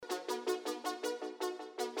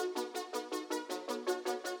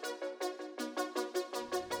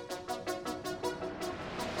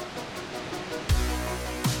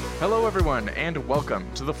Hello, everyone, and welcome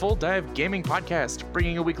to the Full Dive Gaming Podcast,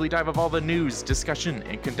 bringing a weekly dive of all the news, discussion,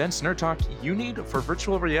 and condensed nerd talk you need for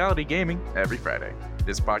virtual reality gaming every Friday.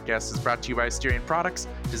 This podcast is brought to you by Asterion Products,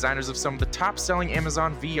 designers of some of the top-selling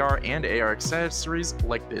Amazon VR and AR accessories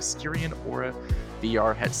like the Asterion Aura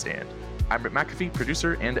VR headstand. I'm Rick McAfee,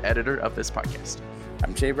 producer and editor of this podcast.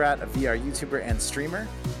 I'm Jay-Brat, a VR YouTuber and streamer.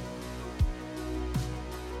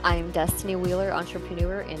 I'm Destiny Wheeler,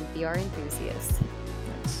 entrepreneur and VR enthusiast.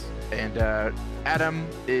 And Adam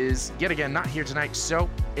is yet again not here tonight, so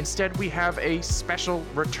instead we have a special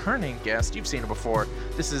returning guest. You've seen him before.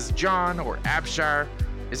 This is John, or Abshire.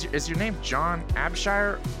 Is your name John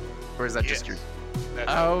Abshire, or is that just your...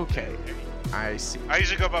 Okay, I see. I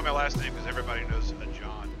usually go by my last name because everybody knows a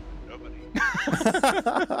John. Nobody.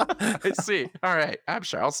 I see. All right,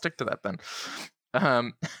 Abshire. I'll stick to that then.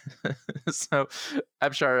 So,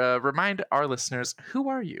 Abshire, remind our listeners, who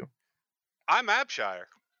are you? I'm Abshire.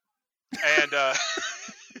 And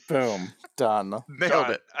Boom, done. Nailed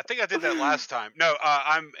it. I think I did that last time. No,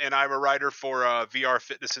 I'm a writer for VR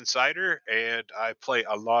Fitness Insider, and I play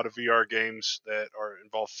a lot of VR games that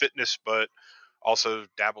involve fitness, but also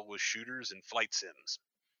dabble with shooters and flight sims.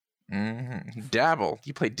 Mm-hmm. Dabble.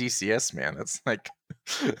 You play DCS, man. That's like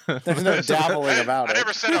There's no dabbling about it. I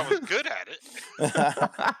never said I was good at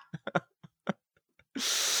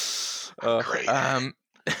it.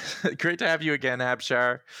 Great. Great to have you again,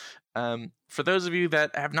 Abshire. For those of you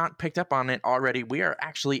that have not picked up on it already, we are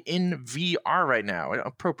actually in VR right now,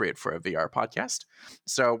 appropriate for a VR podcast.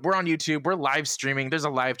 So we're on YouTube, we're live streaming, there's a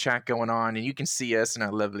live chat going on, and you can see us in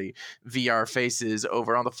our lovely VR faces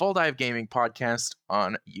over on the Full Dive Gaming Podcast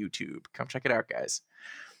on YouTube. Come check it out, guys.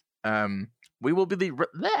 We will be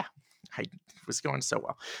I was going so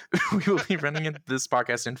well. We will be running this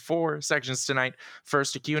podcast in 4 sections tonight.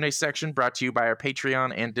 First, a Q&A section brought to you by our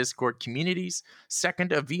Patreon and Discord communities.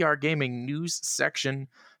 Second, a VR gaming news section.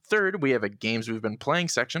 Third, we have a games we've been playing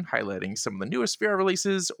section highlighting some of the newest VR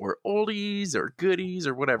releases or oldies or goodies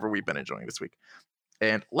or whatever we've been enjoying this week.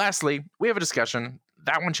 And lastly, we have a discussion.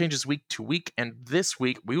 That one changes week to week, and this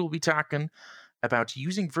week we will be talking about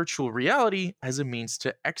using virtual reality as a means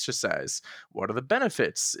to exercise. What are the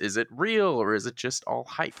benefits? Is it real or is it just all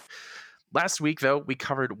hype? Last week, though, we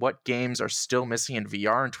covered what games are still missing in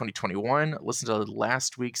VR in 2021. Listen to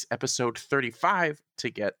last week's episode 35 to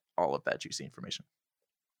get all of that juicy information.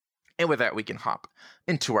 And with that, we can hop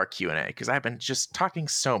into our Q&A because I've been just talking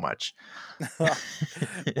so much.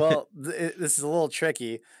 Well, this is a little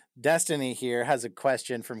tricky. Destiny here has a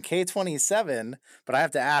question from K27, but I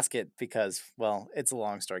have to ask it because, well, it's a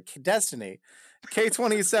long story. Destiny,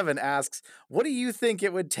 K27 asks, what do you think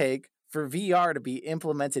it would take for VR to be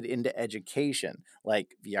implemented into education?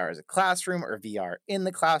 Like VR as a classroom or VR in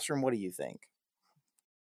the classroom? What do you think?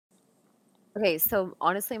 Okay, so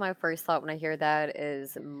honestly, my first thought when I hear that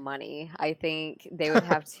is money. I think they would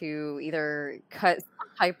have to either cut some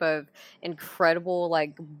type of incredible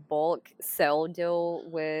like bulk sell deal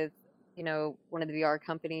with, one of the VR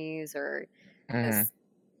companies, or just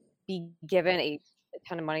be given a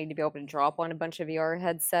ton of money to be able to drop on a bunch of VR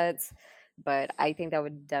headsets. But I think that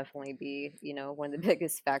would definitely be, one of the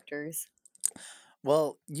biggest factors.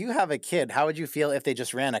 Well, you have a kid. How would you feel if they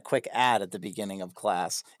just ran a quick ad at the beginning of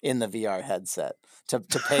class in the VR headset to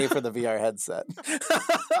pay for the VR headset?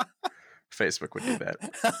 Facebook would do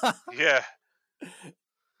that. Yeah.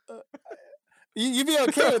 You'd be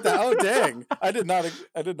okay with that? Oh, dang! I did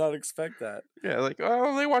not expect that. Yeah, like,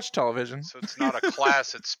 oh, they watch television. So it's not a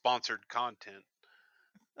class; it's sponsored content.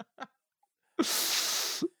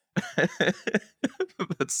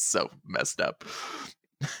 That's so messed up.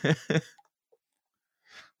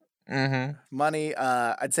 Money,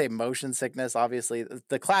 I'd say motion sickness. Obviously,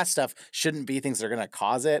 the class stuff shouldn't be things that are going to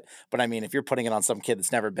cause it. But I mean, if you're putting it on some kid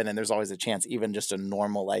that's never been in, there's always a chance even just a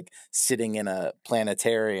normal, like sitting in a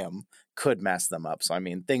planetarium could mess them up. So I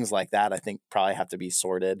mean, things like that, I think probably have to be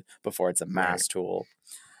sorted before it's a mass tool.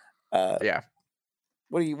 Yeah.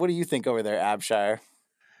 What do you think over there, Abshire?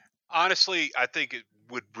 Honestly, I think it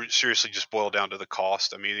would seriously just boil down to the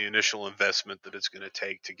cost. I mean, the initial investment that it's going to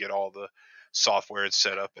take to get all the software it's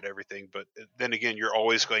set up and everything. But then again, you're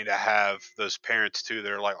always going to have those parents too.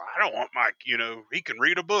 They're like, I don't want my, he can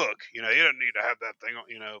read a book. He doesn't need to have that thing.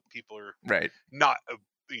 People are not,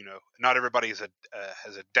 not everybody has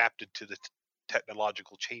adapted to the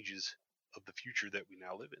technological changes of the future that we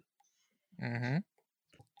now live in.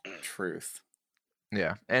 Truth.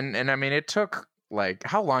 Yeah. And I mean, it took like,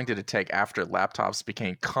 how long did it take after laptops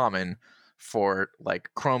became common for like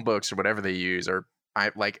Chromebooks or whatever they use, or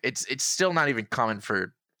it's still not even common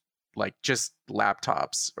for like just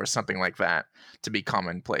laptops or something like that to be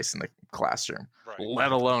commonplace in the classroom, Right.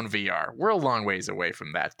 let alone VR. We're a long ways away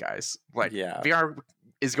from that, guys. Like Yeah. VR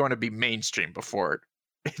is going to be mainstream before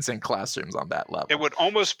it's in classrooms on that level. It would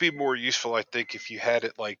almost be more useful, I think, if you had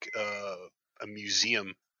it like a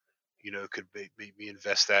museum, could maybe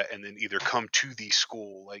invest that and then either come to the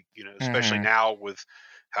school, like, especially now with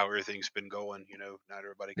how everything's been going, not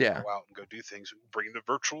everybody can go out and go do things, bring the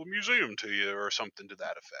virtual museum to you or something to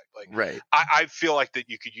that effect. Like, right. I feel like that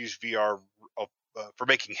you could use VR for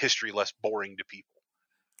making history less boring to people.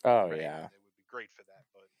 Oh, right? yeah. It would be great for that.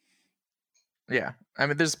 But yeah, I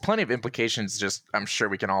mean, there's plenty of implications. Just I'm sure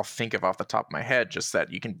we can all think of off the top of my head. Just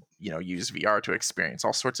that you can, use VR to experience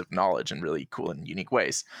all sorts of knowledge in really cool and unique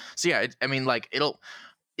ways. So yeah, I mean, like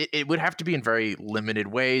it would have to be in very limited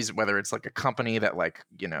ways. Whether it's like a company that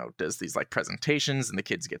does these like presentations and the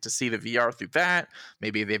kids get to see the VR through that.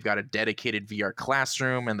 Maybe they've got a dedicated VR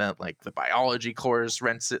classroom and then like the biology course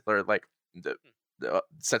rents it or like the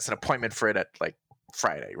sets an appointment for it at like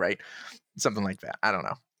Friday, right? Something like that. I don't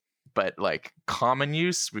know. But like common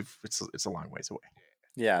use, it's a long ways away.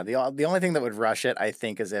 Yeah, the only thing that would rush it, I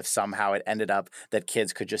think, is if somehow it ended up that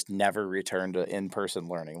kids could just never return to in-person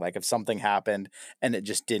learning. Like if something happened and it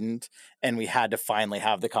just didn't, and we had to finally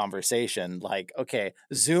have the conversation, like, okay,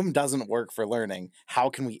 Zoom doesn't work for learning. How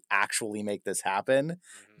can we actually make this happen?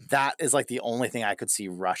 That is like the only thing I could see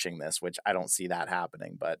rushing this, which I don't see that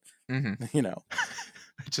happening. But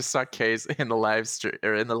I just saw K's in the live stream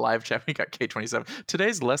or in the live chat. We got K27.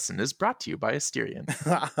 Today's lesson is brought to you by Asterion.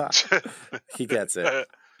 He gets it.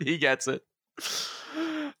 He gets it.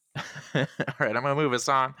 All right, I'm gonna move us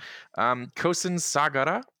on. Kosin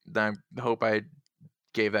Sagara, I hope I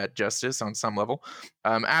gave that justice on some level.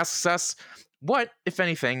 Asks us, what, if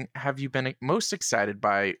anything, have you been most excited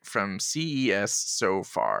by from CES so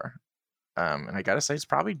far? And I gotta say, it's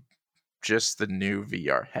probably just the new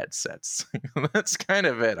VR headsets. That's kind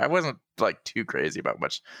of it. I wasn't like too crazy about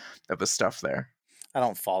much of the stuff there. I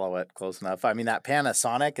don't follow it close enough. I mean, that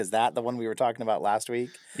Panasonic, is that the one we were talking about last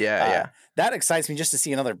week? Yeah. That excites me just to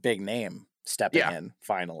see another big name stepping in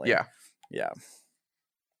finally. Yeah.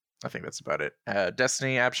 I think that's about it.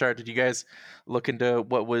 Destiny, Abshar, did you guys look into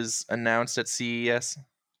what was announced at CES?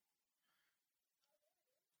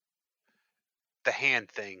 The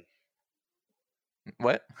hand thing.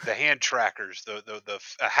 What? The hand trackers, the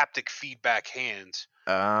haptic feedback hands.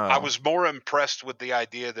 Oh. I was more impressed with the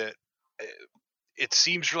idea that it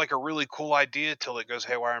seems like a really cool idea till it goes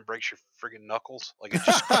haywire and breaks your friggin' knuckles. Like it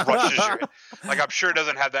just crushes your head. Like I'm sure it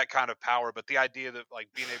doesn't have that kind of power, but the idea that like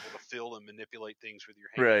being able to feel and manipulate things with your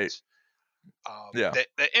hands,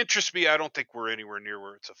 that interests me. I don't think we're anywhere near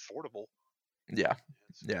where it's affordable. Yeah,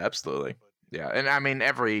 absolutely. Yeah, and I mean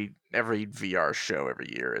every VR show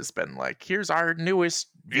every year has been like, here's our newest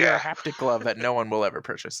VR haptic glove that no one will ever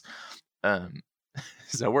purchase.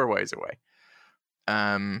 So we're ways away.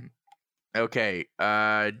 Okay,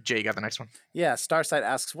 Jay, got the next one? Yeah, Starsight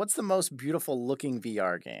asks, what's the most beautiful looking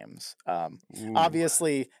VR games?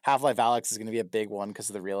 Obviously, Half-Life Alyx is going to be a big one because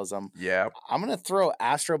of the realism. Yeah. I'm going to throw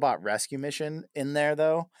Astrobot Rescue Mission in there,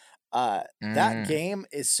 though. That game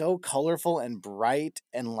is so colorful and bright,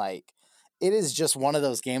 and like it is just one of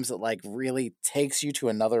those games that like really takes you to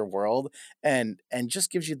another world and just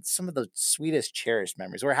gives you some of the sweetest cherished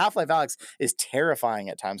memories. Where Half-Life Alyx is terrifying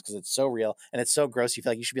at times because it's so real and it's so gross you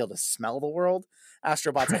feel like you should be able to smell the world.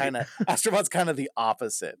 Astrobot's kind of the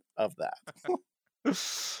opposite of that.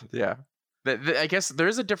 Yeah. I guess there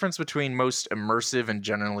is a difference between most immersive and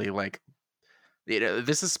generally like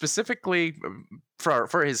this is specifically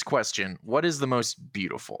for his question, what is the most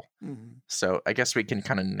beautiful? So I guess we can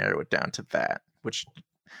kind of narrow it down to that, which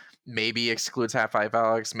maybe excludes Half-Life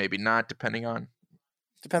Alyx, maybe not, depending on.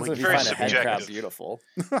 Depends on if you find a head crab beautiful.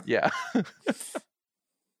 Yeah.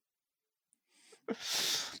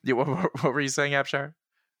 What were you saying, Abshar?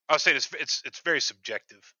 I was saying it's very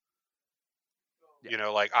subjective. Yeah.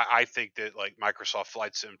 Like I think that like Microsoft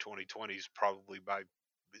Flight Sim 2020 is probably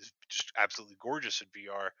is just absolutely gorgeous in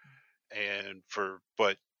VR,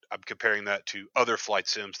 but I'm comparing that to other flight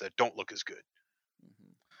sims that don't look as good.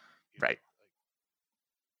 Right.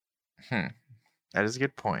 That is a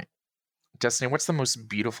good point. Destiny, what's the most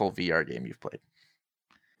beautiful VR game you've played?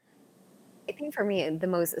 I think for me, the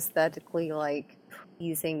most aesthetically like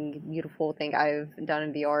pleasing, beautiful thing I've done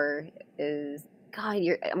in VR is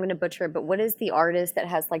I'm gonna butcher it, but what is the artist that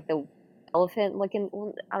has like the elephant looking?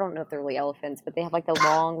 Well, I don't know if they're really elephants, but they have like the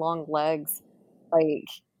long legs, like.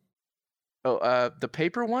 Oh, the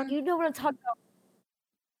paper one? You know what I'm talking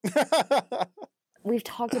about. We've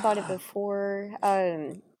talked about it before.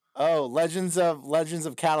 Legends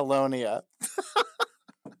of Catalonia.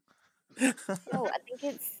 No, I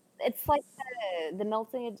think it's like the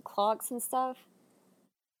melted clocks and stuff.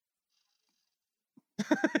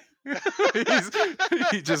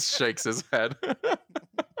 He just shakes his head.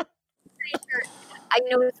 I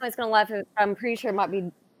know someone's gonna laugh. I'm pretty sure it might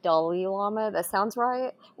be Dalai Lama. That sounds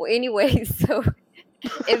right. Well, anyway, so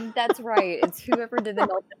if that's right, it's whoever did the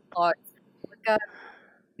melted clocks. Look up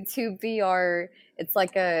YouTube VR. It's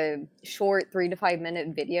like a short 3 to 5 minute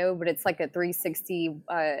video, but it's like a 360,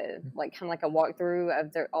 like kind of like a walkthrough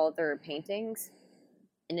of all their paintings,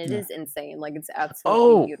 and it is insane. Like it's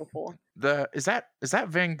absolutely beautiful. Is that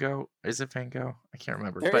Van Gogh? Is it Van Gogh? I can't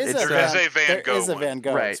remember. There is a Van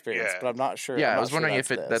Gogh experience, but I'm not sure. Yeah, I was wondering if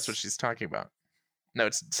that's what she's talking about. No,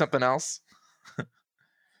 it's something else.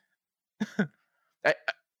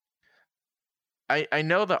 I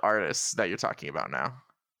know the artists that you're talking about now.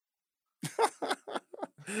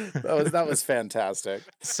 that was fantastic.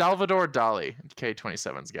 Salvador Dali.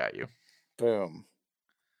 K27's got you. Boom.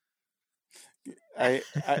 I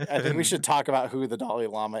think we should talk about who the Dalai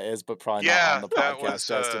Lama is, but probably not on the podcast,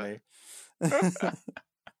 Destiny. The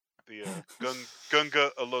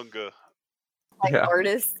Gunga Alunga. Like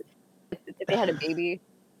artist, if they had a baby.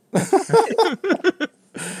 So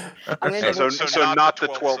not the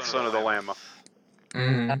 12th son of the Lama.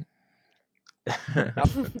 Mm-hmm.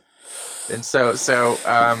 And so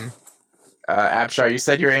Abshar, you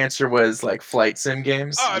said your answer was like flight sim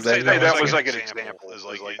games. Oh, I'd say that was like an example. Is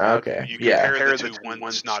like okay, you compare the two.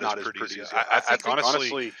 One's not as pretty. I think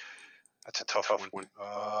honestly, that's a tough one.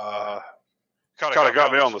 Kind of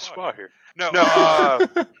got me on the spot here. No.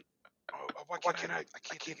 Why can't I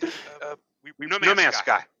can't think of No Man's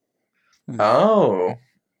Sky. Oh.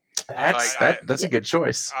 That's a good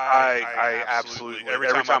choice. I absolutely every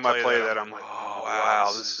time I play that, I'm like, oh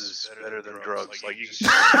wow, this is better than drugs. Like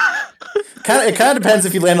it kind of depends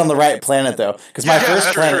if you land on the right planet though, because my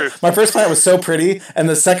first planet was so pretty, and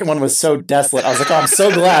the second one was so desolate. I was like, oh, I'm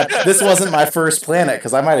so glad this wasn't my first planet,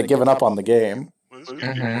 because I might have given up on the game. Well, this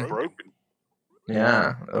game's broken.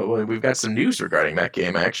 Yeah, well, we've got some news regarding that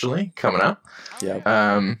game actually coming up.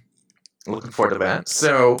 Yeah. Looking forward to that.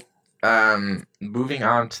 So. Moving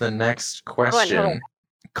on to the next question.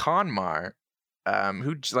 Conmar,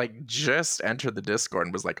 who like just entered the Discord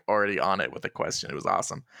and was like already on it with a question. It was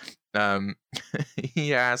awesome.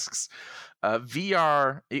 He asks,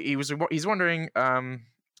 VR. He's wondering,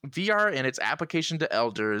 VR and its application to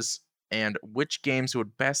elders, and which games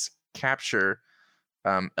would best capture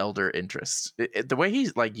elder interest. The way he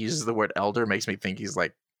like uses the word elder makes me think he's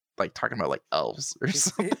like talking about like elves or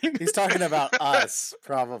something. He's talking about us,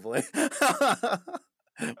 probably.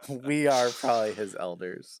 We are probably his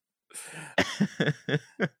elders.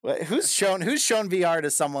 Who's shown VR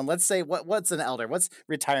to someone? Let's say what's an elder? What's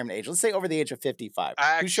retirement age? Let's say over the age of 55.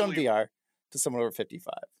 Who's shown VR to someone over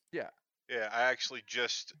 55? Yeah, I actually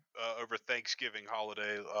just over Thanksgiving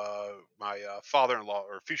holiday, my father-in-law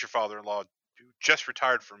or future father-in-law, who just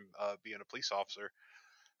retired from being a police officer,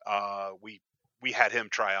 we had him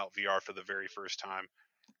try out VR for the very first time,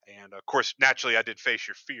 and of course, naturally, I did Face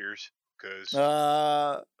Your Fears because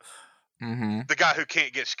the guy who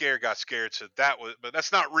can't get scared got scared. So but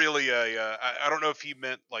that's not really I don't know if he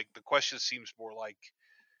meant like the question seems more like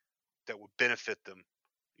that would benefit them,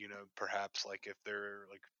 perhaps like if they're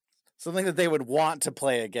like something that they would want to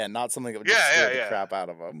play again, not something that would just scare the crap out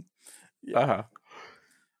of them. Yeah.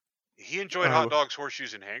 He enjoyed hot dogs,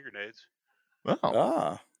 horseshoes, and hand grenades.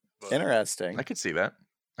 Oh. But interesting. I could see that.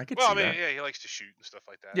 He likes to shoot and stuff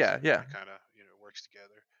like that. Yeah, so it kind of works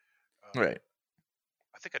together. Right.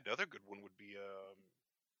 I think another good one would be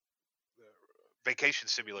Vacation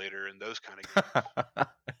Simulator and those kind of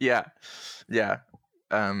games. Yeah.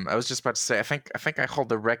 I was just about to say, I think I hold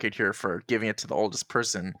the record here for giving it to the oldest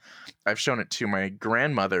person. I've shown it to my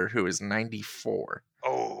grandmother, who is 94.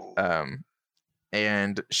 Oh.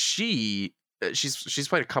 And she's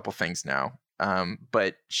played a couple things now.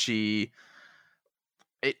 But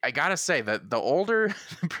I gotta say that the older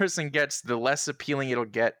the person gets, the less appealing it'll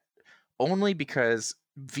get, only because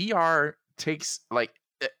VR takes, like,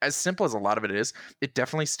 as simple as a lot of it is, it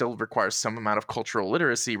definitely still requires some amount of cultural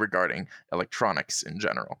literacy regarding electronics in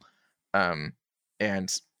general. And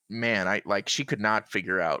man, she could not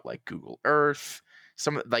figure out like Google Earth.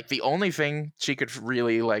 The only thing she could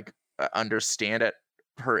really like understand at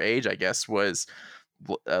her age, I guess, was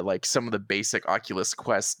like some of the basic Oculus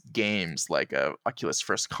Quest games, like Oculus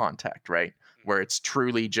First Contact, right? Where it's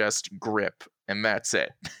truly just grip and that's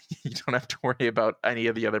it. You don't have to worry about any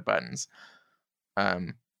of the other buttons.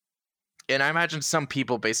 And I imagine some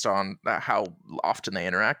people, based on how often they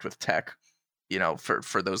interact with tech,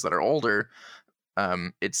 for those that are older,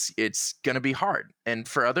 it's going to be hard, and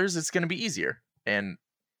for others it's going to be easier. And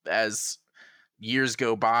as years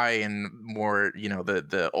go by and more,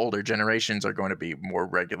 the older generations are going to be more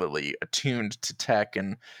regularly attuned to tech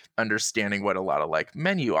and understanding what a lot of like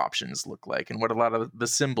menu options look like and what a lot of the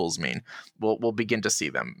symbols mean, we'll begin to see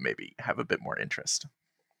them maybe have a bit more interest.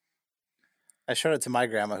 I showed it to my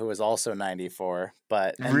grandma, who was also 94,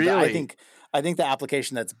 Really? I think the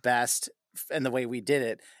application that's best and the way we did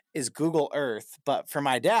it is Google Earth. But for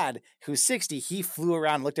my dad, who's 60, he flew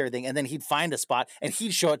around, looked at everything, and then he'd find a spot and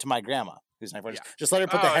he'd show it to my grandma, who's 94. Yeah. Just let her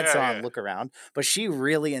put the Oh, headset yeah, on, yeah. look around. But she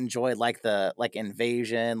really enjoyed like the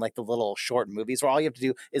Invasion, like the little short movies where all you have to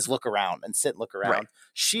do is look around and sit and look around. Right.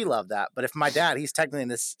 She loved that. But if my dad, he's technically in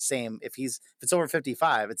this same, if it's over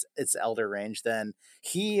 55, it's elder range, then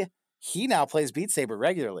he now plays Beat Saber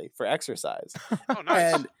regularly for exercise. Oh,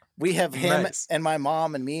 nice. And we have him Nice. and my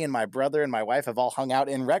mom and me and my brother and my wife have all hung out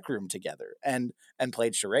in Rec Room together and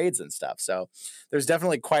played charades and stuff. So there's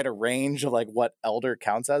definitely quite a range of like what elder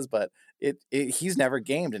counts as, but he's never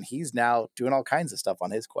gamed and he's now doing all kinds of stuff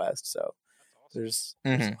on his quest. So there's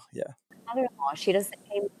yeah. Mother-in-law, she doesn't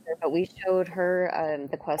game either, but we showed her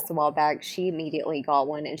the quest a while back. She immediately got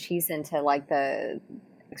one, and she's into like the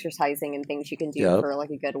exercising and things you can do for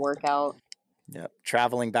like a good workout. Yeah,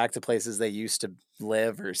 traveling back to places they used to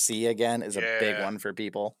live or see again is a big Yeah. one for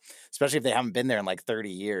people, especially if they haven't been there in like 30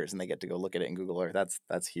 years and they get to go look at it in Google Earth.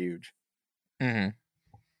 That's huge. Mm-hmm.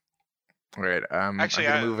 All right. Actually,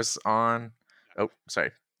 I'm gonna move us on. Oh,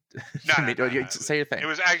 sorry. No. Say your thing. It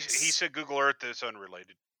was actually, he said Google Earth is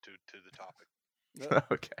unrelated to the topic.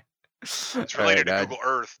 Okay. It's related to Google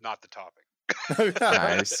Earth, not the topic.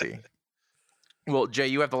 I see. Well, Jay,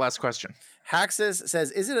 you have the last question. Haxus says,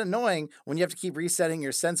 is it annoying when you have to keep resetting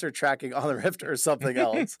your sensor tracking on the Rift or something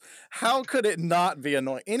else? How could it not be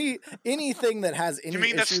annoying? Anything that has any You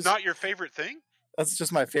mean issues, that's not your favorite thing? that's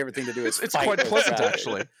just my favorite thing to do. It's fight quite with pleasant, traffic.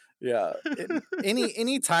 actually. Yeah.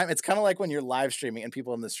 Any time, it's kind of like when you're live streaming and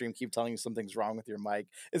people in the stream keep telling you something's wrong with your mic.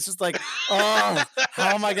 It's just like, oh,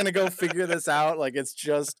 how am I going to go figure this out? Like, it's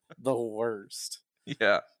just the worst.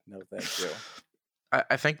 Yeah. No, thank you.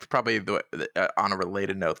 I think probably on a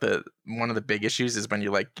related note, one of the big issues is when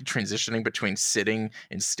you're like transitioning between sitting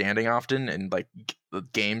and standing often, and like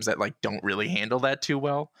games that like don't really handle that too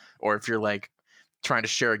well, or if you're like trying to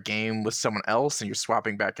share a game with someone else and you're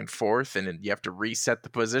swapping back and forth, and you have to reset the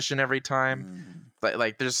position every time.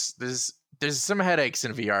 Like there's some headaches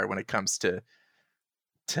in VR when it comes to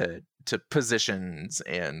positions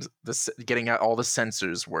and getting out all the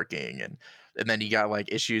sensors working, and then you got like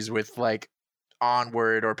issues with like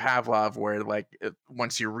Onward or Pavlov where like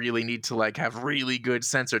once you really need to like have really good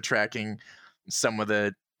sensor tracking, some of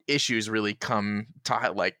the issues really come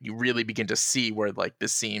to like you really begin to see where like the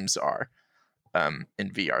seams are in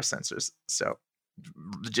VR sensors. So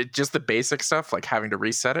just the basic stuff like having to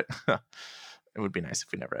reset it, it would be nice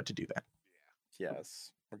if we never had to do that. Yes,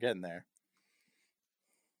 we're getting there.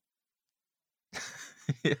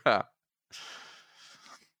 Yeah,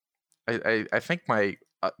 I think my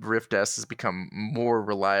Rift S has become more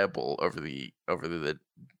reliable over the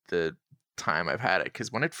time I've had it,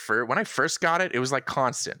 because when I first got it, it was like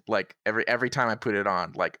constant, like every time I put it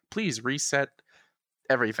on, like please reset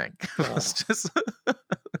everything. It was just it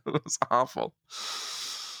was awful.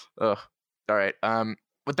 Ugh. All right.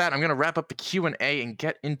 With that, I'm gonna wrap up the Q&A and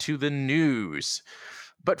get into the news.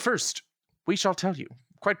 But first, we shall tell you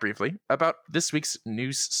quite briefly about this week's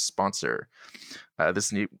news sponsor.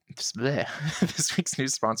 This week's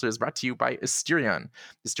news sponsor is brought to you by Asterion.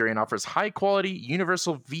 Asterion offers high-quality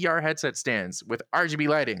universal VR headset stands with RGB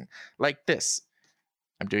lighting like this.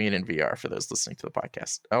 I'm doing it in VR for those listening to the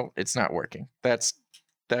podcast. Oh, it's not working. That's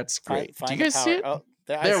great. Do you guys see it? Oh,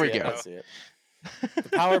 there we go. I see it. The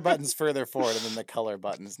power button's further forward, and then the color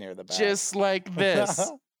button's near the back. Just like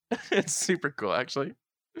this. It's super cool, actually.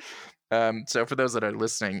 So for those that are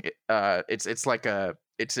listening, it's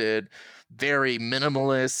a very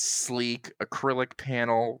minimalist, sleek acrylic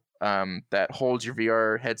panel that holds your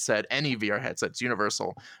VR headset. Any VR headset, it's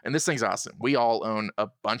universal, and this thing's awesome. We all own a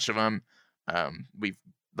bunch of them. We've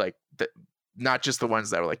like not just the ones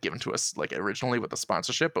that were like given to us like originally with the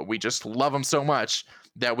sponsorship, but we just love them so much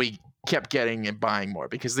that we kept getting and buying more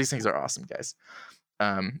because these things are awesome, guys.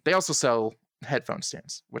 They also sell headphone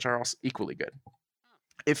stands, which are also equally good.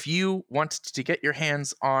 If you want to get your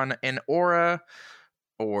hands on an Aura,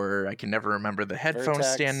 or I can never remember the headphone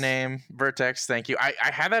Vertex. stand name, Vertex, thank you. I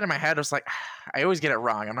had that in my head. I was like, I always get it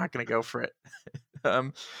wrong. I'm not going to go for it.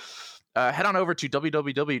 Head on over to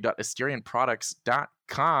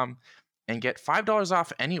www.asterionproducts.com and get $5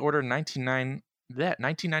 off any order $99 that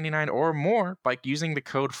 $19.99 or more by using the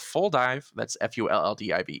code FULLDIVE. That's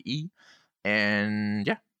FULLDIVE. And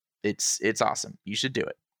yeah, it's awesome. You should do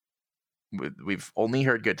it. We've only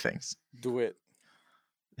heard good things. Do it.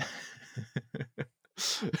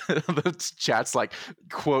 The chat's like,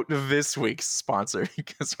 quote, this week's sponsor,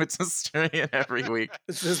 because it's Australian every week.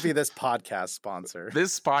 It should just be this podcast sponsor.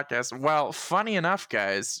 This podcast. Well, funny enough,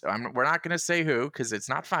 guys, we're not going to say who because it's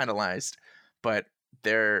not finalized, but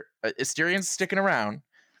they're Asterian's sticking around.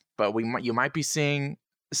 But you might be seeing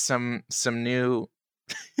some new.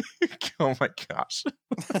 Oh my gosh.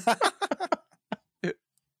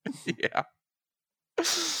 Yeah.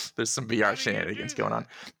 There's some VR shenanigans going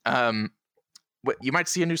on. You might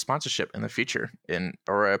see a new sponsorship in the future,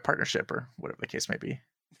 or a partnership, or whatever the case may be.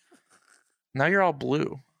 Now you're all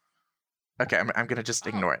blue. Okay, I'm gonna just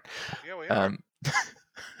ignore it. Yeah, we are.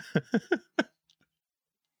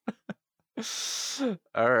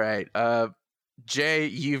 All right, Jay,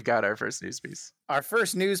 you've got our first news piece. Our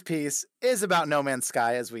first news piece is about No Man's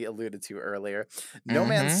Sky, as we alluded to earlier. No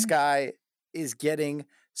Man's Sky is getting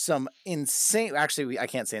some insane, actually, I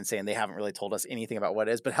can't say insane, they haven't really told us anything about what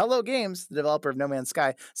it is, but Hello Games, the developer of No Man's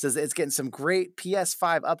Sky, says it's getting some great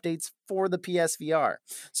PS5 updates for the PSVR.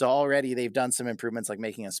 So already they've done some improvements like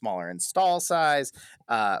making a smaller install size,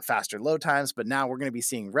 faster load times, but now we're going to be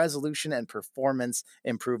seeing resolution and performance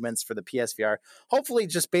improvements for the PSVR. Hopefully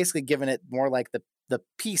just basically giving it more like the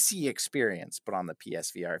PC experience, but on the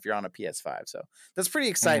PSVR if you're on a PS5. So that's pretty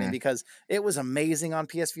exciting because it was amazing on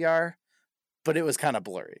PSVR, but it was kind of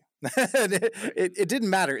blurry. it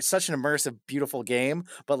didn't matter. It's such an immersive, beautiful game.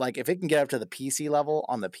 But like, if it can get up to the PC level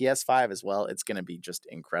on the PS5 as well, it's going to be just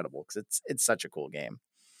incredible because it's such a cool game.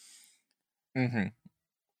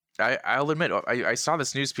 I'll admit, I saw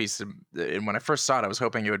this news piece, and when I first saw it, I was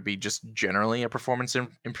hoping it would be just generally a performance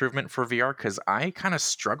improvement for VR, because I kind of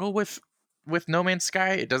struggle with No Man's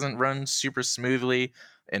Sky. It doesn't run super smoothly,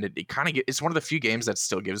 and it kind of it's one of the few games that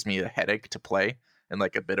still gives me a headache to play and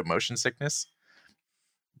like a bit of motion sickness.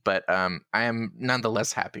 But I am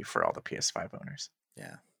nonetheless happy for all the PS5 owners.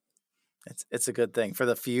 Yeah, it's a good thing for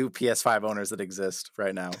the few PS5 owners that exist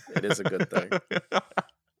right now. It is a good thing.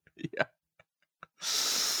 Yeah.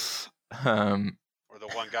 Or the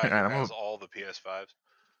one guy who has all the PS5s.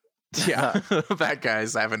 Yeah, that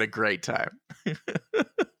guy's having a great time.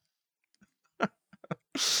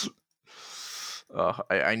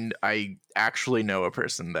 I actually know a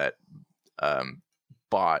person that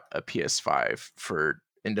bought a PS5 for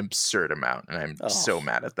an absurd amount, and I'm so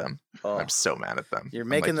mad at them. I'm so mad at them. You're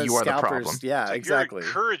making the scalpers. Yeah, like exactly. You're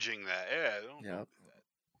encouraging that. Yeah.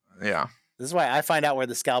 Yeah. This is why I find out where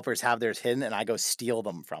the scalpers have theirs hidden, and I go steal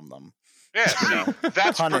them from them. Yeah, see,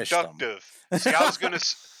 that's productive. See, I was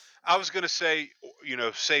gonna say,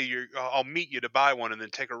 say I'll meet you to buy one, and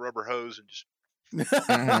then take a rubber hose and just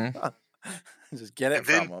just get it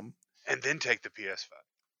from them, and then take the PS5.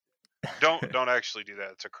 Don't actually do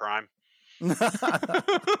that. It's a crime.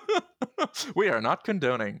 We are not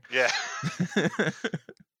condoning. Yeah.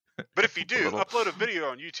 But if you do, upload a video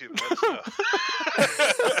on YouTube and let us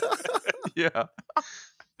know. Yeah.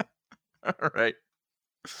 All right.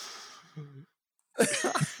 You're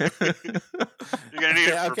gonna need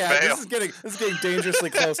it for bail. This is getting dangerously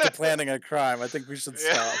close to planning a crime. I think we should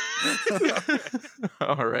stop.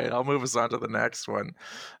 All right, I'll move us on to the next one.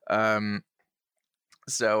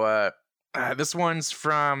 This one's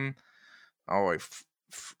from.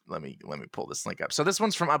 Let me pull this link up. So this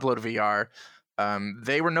one's from Upload VR.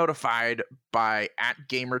 They were notified by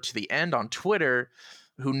 @GamerToTheEnd on Twitter,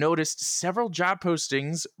 who noticed several job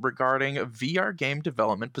postings regarding VR game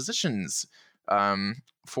development positions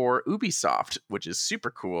for Ubisoft, which is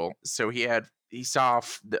super cool. So there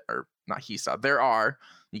are,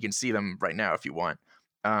 you can see them right now if you want.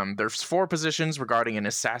 There's 4 positions regarding an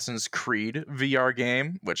Assassin's Creed VR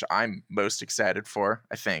game, which I'm most excited for,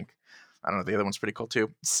 I think. I don't know, the other one's pretty cool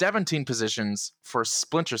too. 17 positions for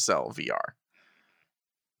Splinter Cell VR.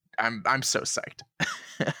 I'm so psyched.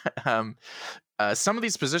 Some of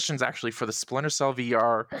these positions actually for the Splinter Cell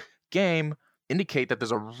VR game indicate that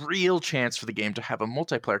there's a real chance for the game to have a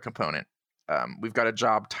multiplayer component. We've got a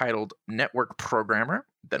job titled Network Programmer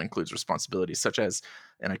that includes responsibilities such as,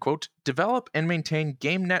 and I quote, develop and maintain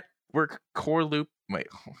game network core loop.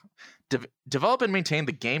 Develop and maintain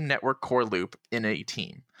the game network core loop in a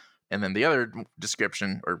team. And then the other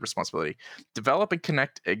description or responsibility, develop and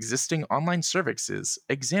connect existing online services,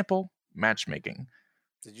 example, matchmaking.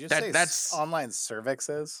 Did you say that's online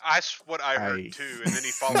services? That's what I heard too, and then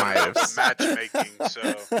he followed it up with matchmaking. So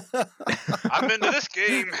I'm into this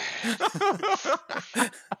game.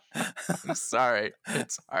 I'm sorry.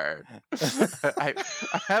 It's hard. I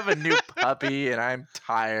have a new puppy and I'm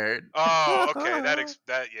tired. Oh, okay.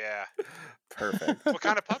 Yeah. Perfect. What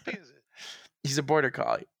kind of puppy is it? He's a border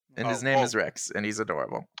collie, and his Oh, name oh. is Rex, and he's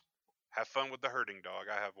adorable. Have fun with the herding dog.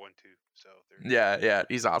 I have one too. So Yeah,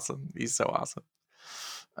 he's awesome. He's so awesome.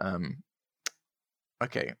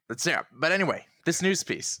 Okay, but anyway, this news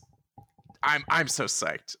piece. I'm so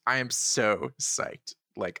psyched. I am so psyched.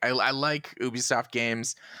 Like I like Ubisoft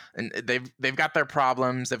games, and they've got their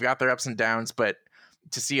problems, they've got their ups and downs, but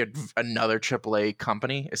to see another AAA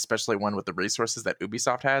company, especially one with the resources that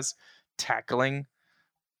Ubisoft has, tackling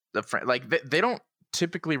they don't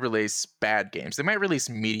typically release bad games. They might release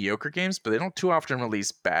mediocre games, but they don't too often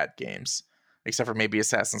release bad games, except for maybe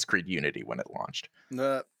Assassin's Creed Unity when it launched.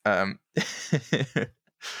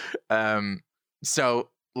 So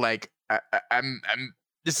like I'm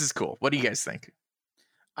this is cool. What do you guys think?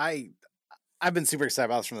 I've been super excited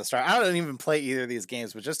about this from the start. I don't even play either of these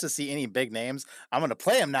games, but just to see any big names, I'm going to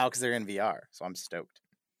play them now because they're in VR. So I'm stoked.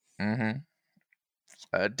 Mm-hmm.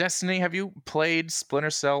 Destiny, have you played Splinter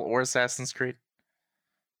Cell or Assassin's Creed?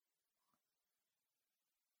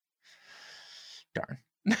 Darn.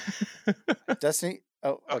 Destiny?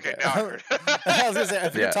 Oh, okay. Now I heard. I was going to say,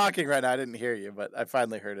 if you're talking right now, I didn't hear you, but I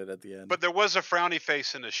finally heard it at the end. But there was a frowny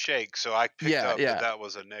face and a shake, so I picked up that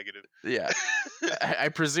was a negative. Yeah. I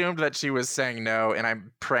presumed that she was saying no, and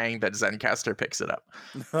I'm praying that Zencaster picks it up.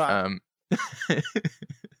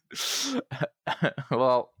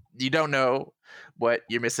 Well, you don't know what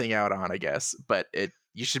you're missing out on, I guess, but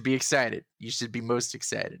you should be excited. You should be most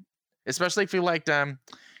excited, especially if you liked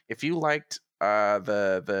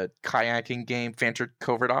the kayaking game Phantom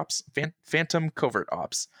Covert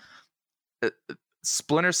Ops.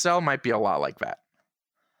 Splinter Cell might be a lot like that,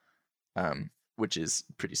 which is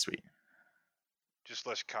pretty sweet. Just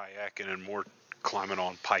less kayaking and more climbing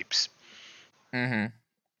on pipes. Mm-hmm.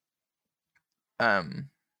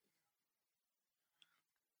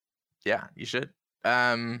 Yeah, you should.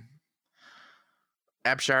 Abshar,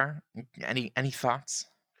 any thoughts?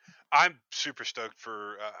 I'm super stoked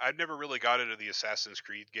for. I never really got into the Assassin's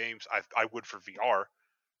Creed games. I would for VR,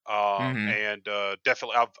 and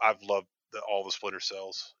definitely I've loved all the Splinter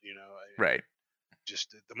Cells. Right.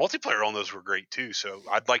 Just the multiplayer on those were great too. So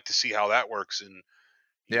I'd like to see how that works, and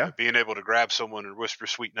being able to grab someone and whisper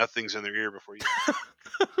sweet nothings in their ear before you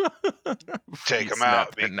take them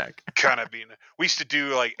out. We used to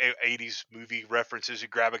do like 80s movie references. You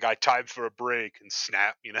grab a guy, time for a break, and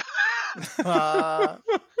snap.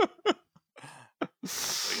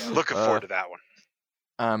 So, looking forward to that one.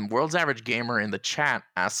 World's Average Gamer in the chat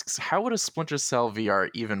asks, how would a Splinter Cell VR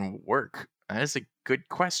even work? That is a good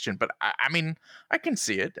question, but I mean, I can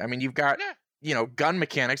see it. I mean, you've got, gun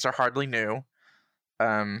mechanics are hardly new.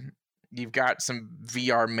 You've got some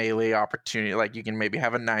VR melee opportunity, like you can maybe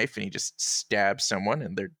have a knife and you just stab someone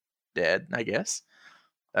and they're dead, I guess.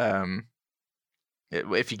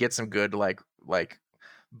 If you get some good like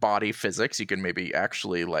body physics, you can maybe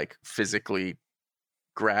actually like physically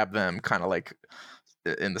grab them, kind of like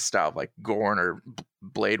in the style of like Gorn or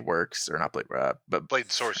Blade Works, or not Blade, but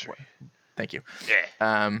Blade Sorcery. Thank you.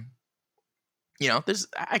 Yeah. There's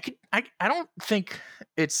I don't think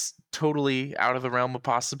it's totally out of the realm of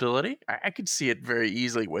possibility. I could see it very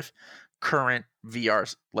easily with current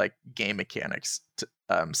VR like game mechanics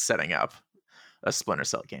setting up a Splinter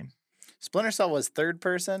Cell game. Splinter Cell was third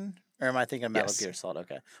person, or am I thinking of Metal Gear Solid?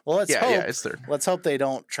 Okay. Well, let's hope. Yeah, it's third. Let's hope they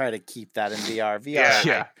don't try to keep that in VR.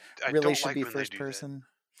 VR really should be first person.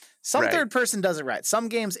 Some third person does it right. Some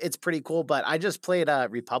games it's pretty cool, but I just played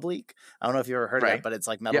Republic. I don't know if you ever heard of that, but it's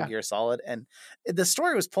like Metal Gear Solid, and the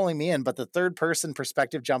story was pulling me in, but the third person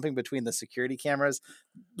perspective jumping between the security cameras,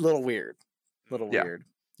 little weird. Weird.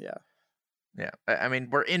 Yeah. Yeah. I mean,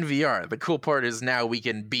 we're in VR. The cool part is now we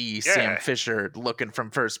can be Sam Fisher looking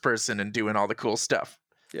from first person and doing all the cool stuff.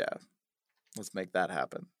 Yeah. Let's make that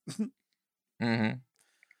happen. Mm-hmm.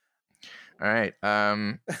 All right.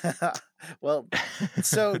 Well,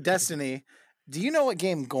 so Destiny, do you know what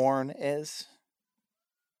game Gorn is?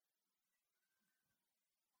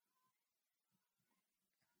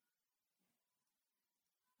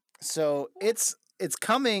 So it's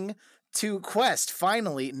coming to Quest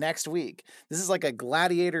finally next week. This is like a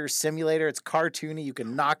gladiator simulator. It's cartoony. You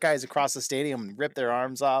can knock guys across the stadium and rip their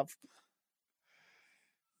arms off.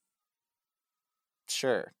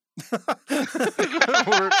 Sure.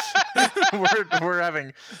 we're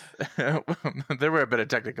having there were a bit of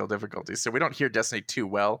technical difficulties, so we don't hear Destiny too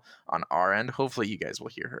well on our end. Hopefully you guys will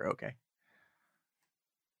hear her okay.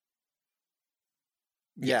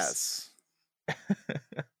 Yes.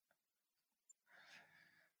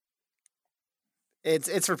 It's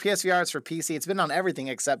for PSVR, it's for PC. It's been on everything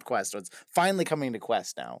except Quest. So it's finally coming to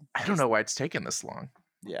Quest now. I don't know why it's taken this long.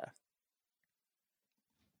 Yeah.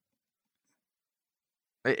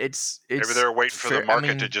 It's Maybe they're waiting for the fair- I market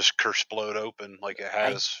mean, to just explode open like it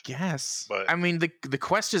I has. guess. but- I mean, the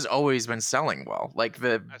Quest has always been selling well. Like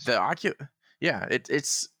the Oculus, yeah.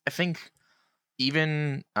 It's I think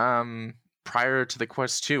even prior to the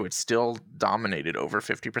Quest 2, it still dominated over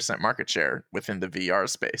 50% market share within the VR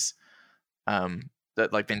space.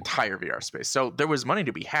 That like the entire VR space. So there was money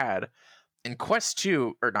to be had. In Quest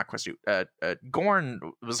 2, or not Quest 2, Gorn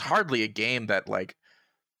was hardly a game that like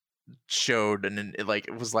showed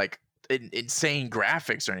it was like insane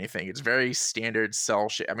graphics or anything. It's very standard cell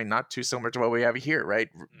shit. I mean, not too similar to what we have here, right?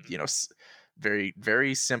 You know, very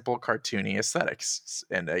very simple cartoony aesthetics,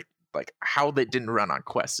 and like how they didn't run on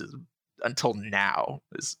Quest is until now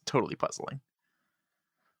is totally puzzling.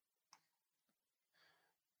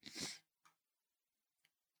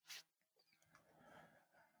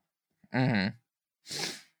 Mm-hmm.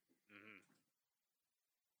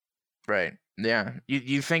 Right. Yeah.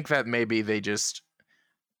 You think that maybe they just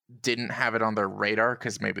didn't have it on their radar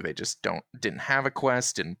because maybe they just didn't have a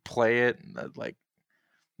Quest, didn't play it, and like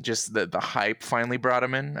just the hype finally brought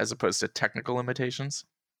them in as opposed to technical limitations.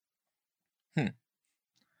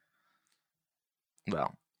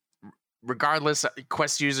 Well, regardless,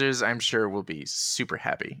 Quest users I'm sure will be super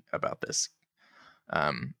happy about this.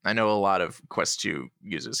 I know a lot of Quest 2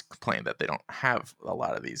 users complain that they don't have a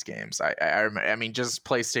lot of these games. I mean, just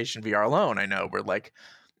PlayStation VR alone, I know we're like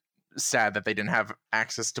sad that they didn't have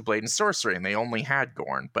access to Blade and Sorcery and they only had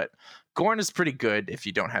Gorn. But Gorn is pretty good if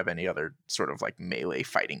you don't have any other sort of like melee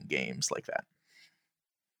fighting games like that.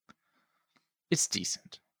 It's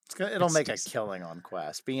decent. It'll It's make decent. a killing on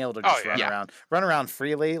Quest. Being able to just yeah. run around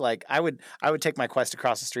freely. Like I would take my Quest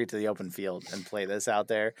across the street to the open field and play this out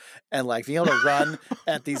there, and like being able to run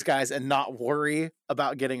at these guys and not worry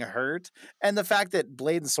about getting hurt. And the fact that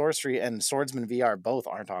Blade and Sorcery and Swordsman VR both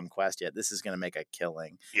aren't on Quest yet, this is going to make a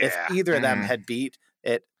killing. Yeah. If either of them Mhm. had beat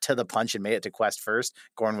it to the punch and made it to Quest first,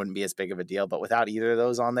 Gorn wouldn't be as big of a deal. But without either of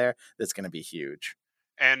those on there, that's going to be huge.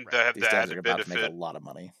 And they have These the devs are added about to make a benefit. lot of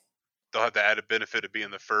money. They'll have the added benefit of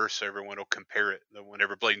being the first, so everyone will compare it. Then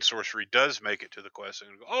whenever Blade and Sorcery does make it to the Quest, they're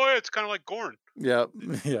gonna go, "Oh, yeah, it's kind of like Gorn," Yep.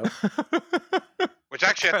 Yep. which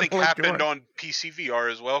actually I think Kinda like happened Gorn. on PC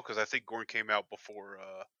VR as well, because I think Gorn came out before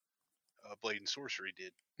Blade and Sorcery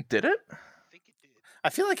did. Did it? I think it did. I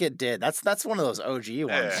feel like it did. That's one of those OG ones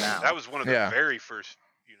Yeah, now. that was one of the Yeah. very first,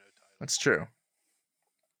 titles. That's true.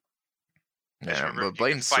 Just Yeah, remember, but Blade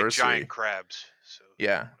you and can fight Sorcery. giant crabs. So you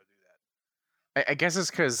Yeah. don't wanna do that. I guess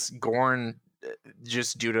it's because Gorn,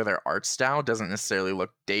 just due to their art style, doesn't necessarily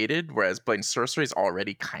look dated, whereas Blade and Sorcery is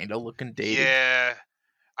already kind of looking dated. Yeah,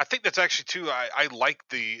 I think that's actually too. I like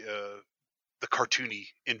the cartoony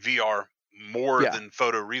in VR more Yeah. than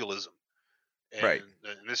photorealism. And, Right.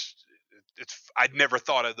 And this, it's. I'd never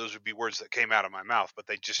thought of those would be words that came out of my mouth, but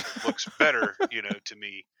they just it looks better, to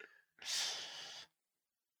me.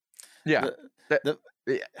 Yeah. The-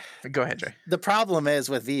 Go ahead, Jay. The problem is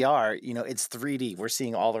with VR, it's 3D. We're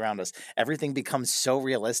seeing all around us. Everything becomes so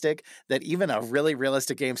realistic that even a really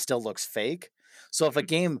realistic game still looks fake. So if a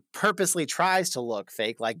game purposely tries to look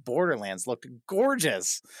fake, like Borderlands looked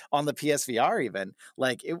gorgeous on the PSVR even,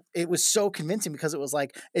 like it was so convincing because it was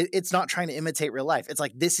like, it's not trying to imitate real life. It's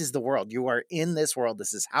like, this is the world. You are in this world.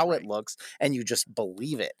 This is how it looks. And you just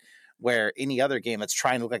believe it. Where any other game that's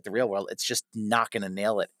trying to look like the real world, it's just not going to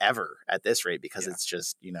nail it ever at this rate because it's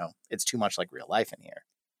just, it's too much like real life in here.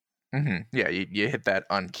 Mm-hmm. Yeah, you hit that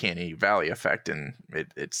uncanny valley effect, and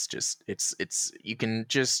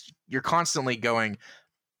you're constantly going.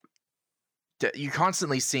 You're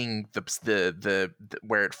constantly seeing the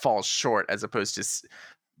where it falls short as opposed to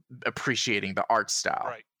appreciating the art style.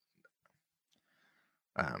 Right.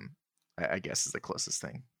 I guess is the closest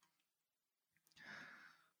thing.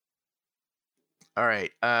 All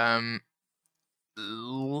right.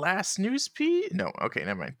 Last news piece? No. Okay,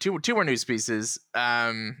 never mind. Two more news pieces.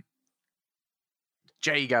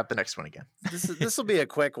 Jay, you got the next one again. This will be a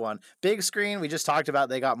quick one. Big screen. We just talked about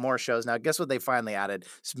they got more shows now. Guess what they finally added?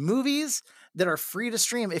 It's movies that are free to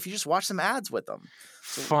stream if you just watch some ads with them.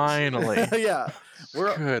 Finally. Yeah.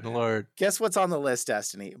 Good Lord. Guess what's on the list,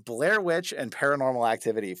 Destiny? Blair Witch and Paranormal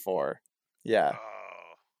Activity 4. Yeah. Oh.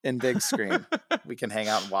 In big screen. We can hang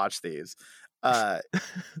out and watch these.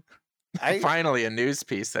 Finally, a news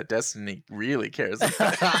piece that Destiny really cares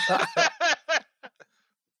about.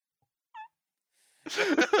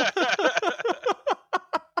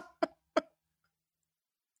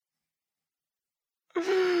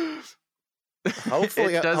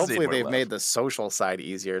 Hopefully, It does need hopefully more they've love. made the social side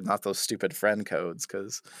easier, not those stupid friend codes.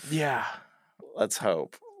 Because Yeah, let's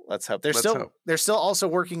hope. Let's hope. They're let's still hope. they're still also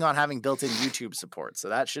working on having built-in YouTube support, so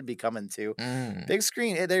that should be coming too. Mm. Big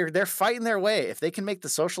screen, they're fighting their way. If they can make the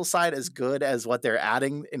social side as good as what they're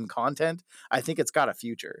adding in content, I think it's got a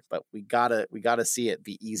future. But we gotta see it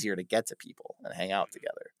be easier to get to people and hang out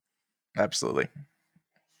together. Absolutely.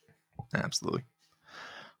 Absolutely.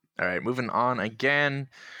 All right, moving on again.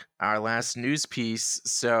 Our last news piece.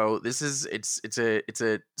 So this is it's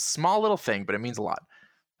a small little thing, but it means a lot.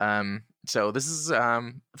 So this is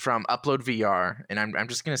from Upload VR, and I'm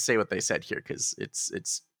just gonna say what they said here because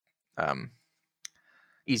it's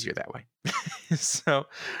easier that way. So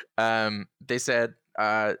they said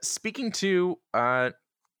speaking to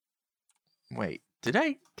wait, did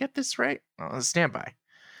I get this right? Oh, stand by.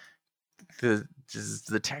 The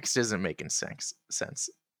text isn't making sense.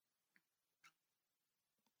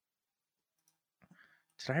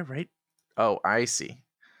 Did I write? Oh, I see.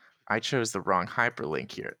 I chose the wrong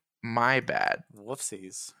hyperlink here. My bad.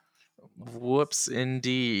 Whoopsies. Whoops,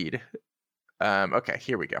 indeed. Okay,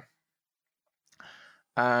 here we go.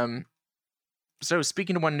 So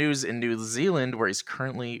speaking to One News in New Zealand, where he's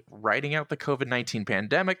currently writing out the COVID-19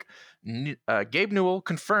 pandemic, Gabe Newell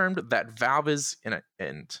confirmed that Valve is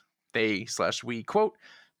and they/we quote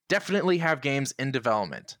definitely have games in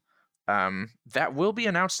development that will be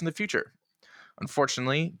announced in the future.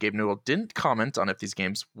 Unfortunately, Gabe Newell didn't comment on if these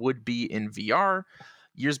games would be in VR.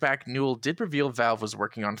 Years back, Newell did reveal Valve was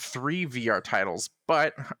working on 3 VR titles,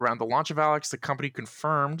 but around the launch of Alex, the company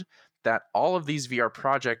confirmed that all of these VR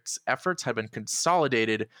projects' efforts have been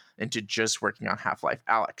consolidated into just working on Half-Life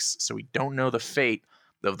Alex. So we don't know the fate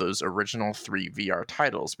of those original 3 VR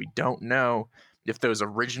titles. We don't know if those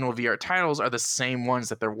original VR titles are the same ones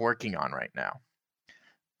that they're working on right now.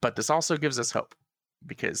 But this also gives us hope,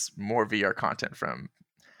 because more VR content from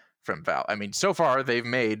Valve. I mean, so far they've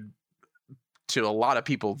made, to a lot of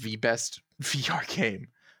people, the best VR game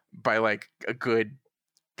by like a good,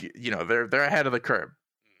 they're ahead of the curve.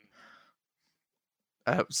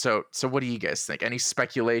 So what do you guys think? Any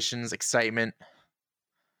speculations, excitement?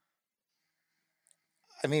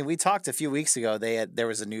 I mean, we talked a few weeks ago. There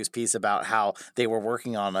was a news piece about how they were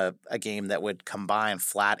working on a game that would combine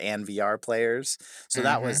flat and VR players. So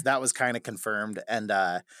that was kind of confirmed. And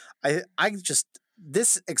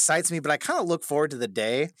this excites me, but I kind of look forward to the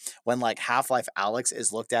day when like Half-Life Alex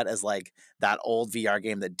is looked at as like that old VR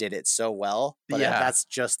game that did it so well. But that's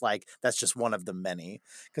just one of the many,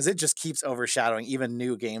 because it just keeps overshadowing even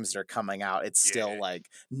new games that are coming out. It's still like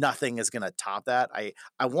nothing is gonna top that. I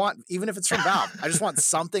want, even if it's from Valve, I just want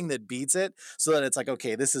something that beats it, so that it's like,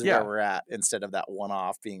 okay, this is where we're at, instead of that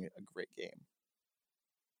one-off being a great game.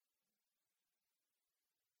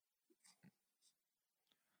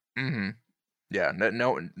 Mm-hmm. Yeah,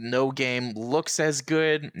 no game looks as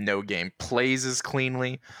good. No game plays as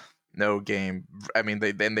cleanly. No game. I mean,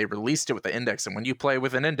 they released it with the Index, and when you play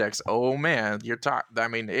with an Index, oh man, you're top. I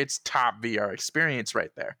mean, it's top VR experience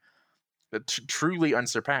right there. Truly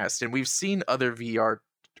unsurpassed. And we've seen other VR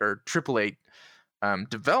or AAA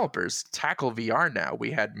developers tackle VR now.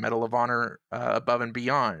 We had Medal of Honor Above and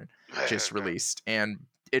Beyond just released, and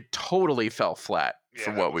it totally fell flat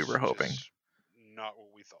for what we were hoping. Not what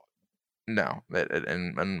we thought. No,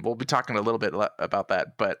 and we'll be talking a little bit about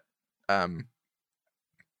that, but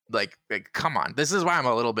like come on, this is why I'm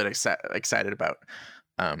a little bit excited about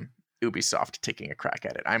Ubisoft taking a crack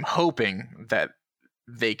at it. I'm hoping that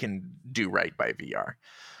they can do right by VR.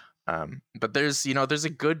 But there's a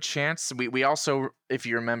good chance. We also, if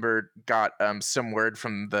you remember, got some word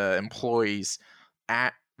from the employees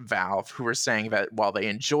at Valve who were saying that while they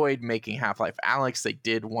enjoyed making Half-Life Alex, they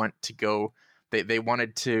did want to go. They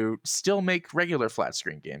wanted to still make regular flat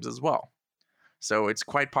screen games as well. So it's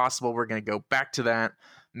quite possible we're going to go back to that.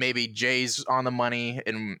 Maybe Jay's on the money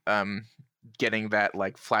in getting that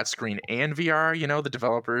like flat screen and VR. The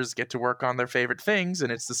developers get to work on their favorite things, and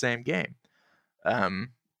it's the same game. I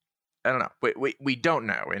don't know. We don't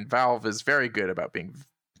know. And Valve is very good about being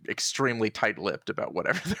extremely tight-lipped about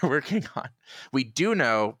whatever they're working on. We do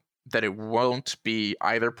know that it won't be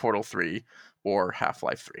either Portal 3 or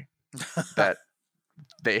Half-Life 3. That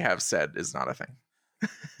they have said is not a thing.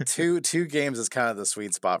 Two games is kind of the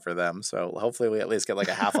sweet spot for them. So hopefully we at least get like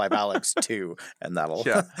a Half-Life Alex 2, and that'll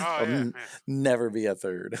never be a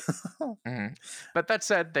third. Mm-hmm. But that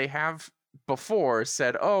said, they have before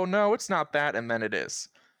said, "Oh no, it's not that," and then it is.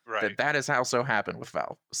 Right. That has also happened with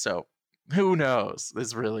Valve. So who knows?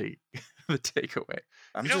 Is really the takeaway.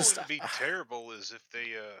 What would be terrible is if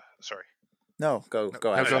they. Sorry. No, go ahead.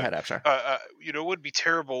 Go ahead, Abshar. What would be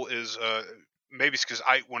terrible is maybe it's because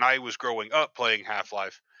when I was growing up playing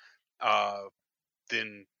Half-Life,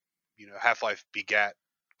 then Half-Life begat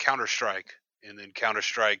Counter-Strike, and then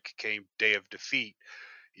Counter-Strike came Day of Defeat.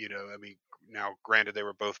 I mean, now granted they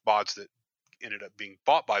were both mods that ended up being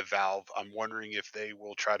bought by Valve. I'm wondering if they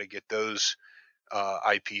will try to get those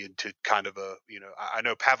IP into kind of a, I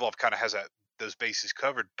know Pavlov kind of has those bases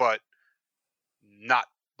covered, but not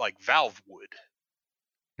like Valve would.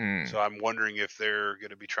 So I'm wondering if they're going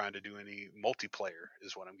to be trying to do any multiplayer,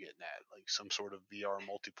 is what I'm getting at, like some sort of VR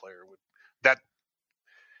multiplayer. That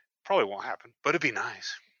probably won't happen, but it'd be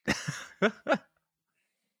nice.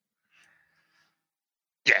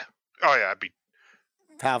 Yeah. Oh yeah,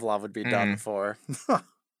 Pavlov would be done for.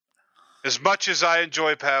 As much as I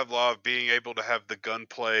enjoy Pavlov, being able to have the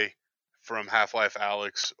gunplay from Half-Life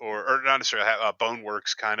Alyx, or not necessarily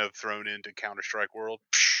Boneworks kind of thrown into Counter-Strike world.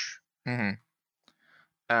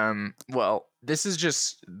 Well, this is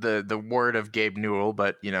just the word of Gabe Newell,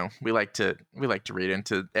 but we like to read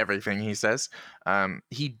into everything he says.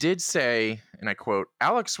 He did say, and I quote,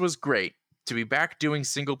 "Alyx was great. To be back doing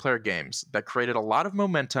single-player games that created a lot of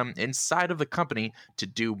momentum inside of the company to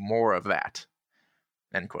do more of that."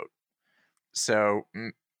 End quote. So,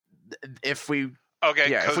 if we...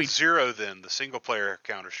 Okay, Code Zero then, the single-player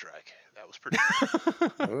Counter-Strike. That was pretty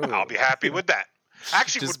good. I'll be happy with that. I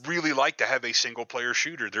actually would really like to have a single-player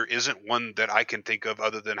shooter. There isn't one that I can think of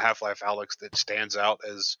other than Half-Life Alyx that stands out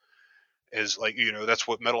as like, that's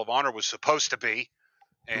what Medal of Honor was supposed to be.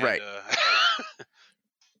 And, right.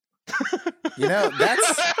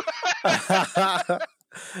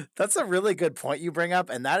 That's a really good point you bring up,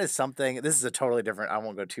 and that is something, this is a totally different, I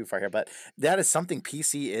won't go too far here, but that is something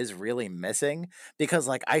PC is really missing, because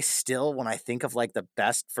like I still, when I think of like the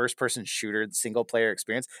best first-person shooter single-player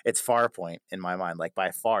experience, it's Farpoint in my mind, like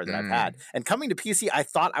by far that I've had. And coming to PC, I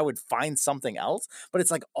thought I would find something else, but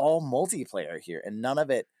it's like all multiplayer here, and none of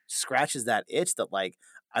it scratches that itch that like,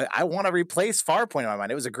 I want to replace Farpoint in my mind.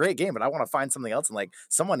 It was a great game, but I want to find something else, and like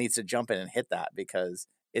someone needs to jump in and hit that because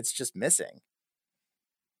it's just missing.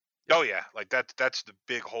 Oh yeah, like that's the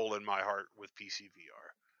big hole in my heart with PC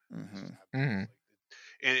VR. And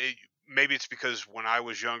maybe it's because when I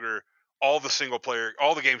was younger, all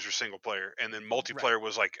the games were single player, and then multiplayer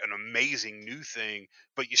was like an amazing new thing.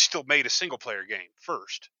 But you still made a single player game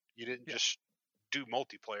first. You didn't just do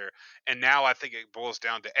multiplayer. And now I think it boils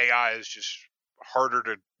down to AI is just harder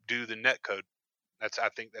to do than netcode. I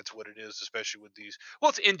think that's what it is, especially with these. Well,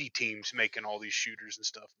 it's indie teams making all these shooters and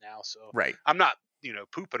stuff now. So I'm not,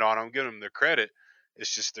 pooping on them, giving them their credit.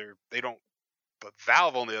 It's just they don't. But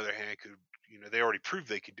Valve, on the other hand, could, they already proved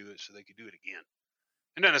they could do it, so they could do it again.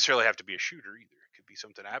 It doesn't necessarily have to be a shooter either. It could be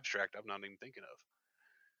something abstract I'm not even thinking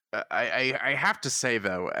of. I have to say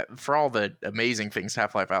though, for all the amazing things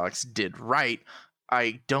Half-Life Alyx did right,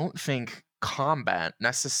 I don't think combat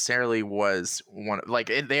necessarily was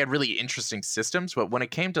they had really interesting systems, but when it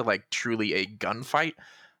came to like truly a gunfight,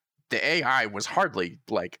 the AI was hardly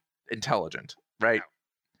like intelligent, right?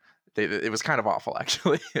 It was kind of awful,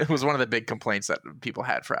 actually. It was one of the big complaints that people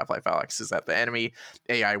had for Half-Life Alyx, is that the enemy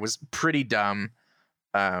AI was pretty dumb,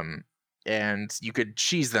 and you could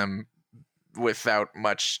cheese them without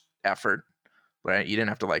much effort. Right, you didn't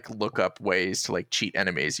have to like look up ways to like cheat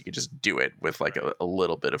enemies. You could just do it with like a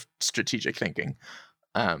little bit of strategic thinking.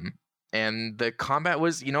 And the combat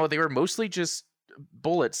was, they were mostly just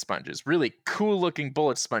bullet sponges, really cool looking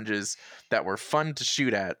bullet sponges that were fun to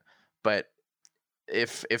shoot at. But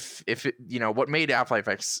if it, what made Half-Life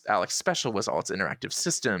Alyx special was all its interactive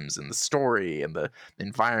systems and the story and the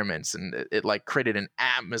environments, and it like created an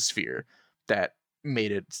atmosphere that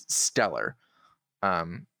made it stellar.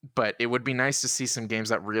 But it would be nice to see some games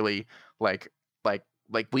that really like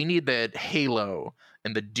we need the Halo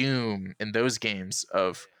and the Doom and those games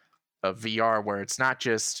of VR, where it's not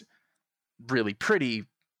just really pretty,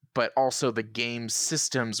 but also the game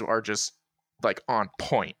systems are just like on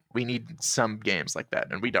point. We need some games like that,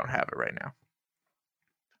 and we don't have it right now.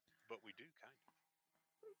 But we do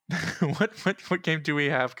kind of. What game do we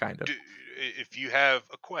have kind of? If you have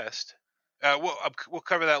a Quest. We'll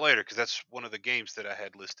cover that later, because that's one of the games that I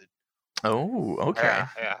had listed. Oh, okay.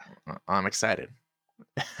 Yeah. I'm excited.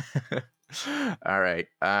 All right.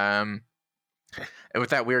 And with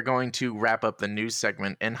that, we are going to wrap up the news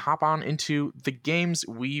segment and hop on into the games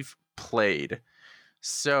we've played.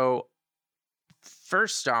 So,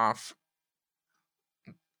 first off,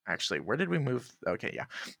 actually, where did we move? Okay, yeah.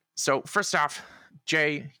 So, first off,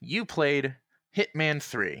 Jay, you played Hitman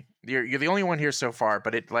 3. You're the only one here so far,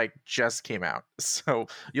 but it like just came out. So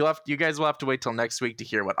you guys will have to wait till next week to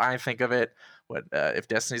hear what I think of it, what if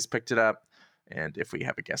Destiny's picked it up, and if we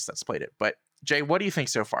have a guest that's played it. But Jay, what do you think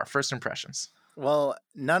so far? First impressions. Well,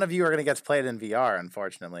 none of you are going to get to play it in VR,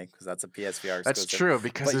 unfortunately, because that's a PSVR That's exclusive. true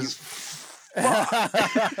because But it's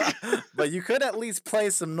but you could at least play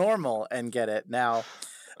some normal and get it. Now,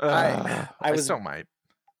 I was still might.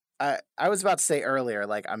 I was about to say earlier,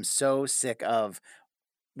 like I'm so sick of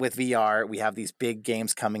with VR, we have these big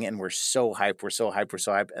games coming in. We're so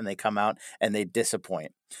hyped, and they come out and they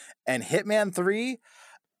disappoint. And Hitman 3,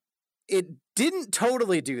 it didn't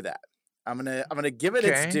totally do that. I'm gonna give it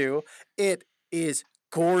its Okay. due. It is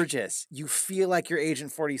gorgeous. You feel like you're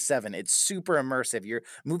Agent 47. It's super immersive. You're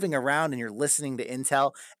moving around and you're listening to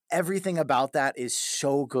intel. Everything about that is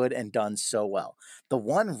so good and done so well. The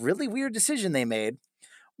one really weird decision they made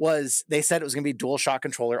was they said it was going to be DualShock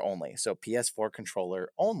controller only, so PS4 controller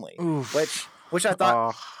only. Oof. Which I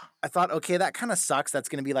thought Oh, I thought, okay, that kind of sucks. That's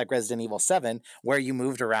going to be like Resident Evil 7, where you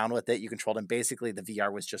moved around with it, you controlled, and basically the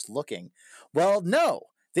VR was just looking. Well, no,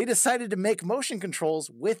 they decided to make motion controls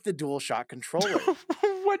with the DualShock controller.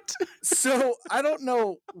 what? So I don't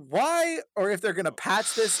know why, or if they're going to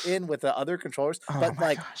patch this in with the other controllers, Oh but my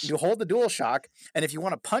like gosh. you hold the DualShock, and if you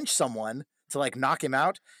want to punch someone to like knock him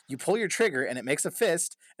out, you pull your trigger and it makes a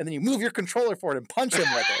fist, and then you move your controller forward and punch him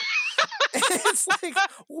with it. It's like,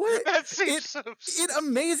 what? That seems It- so It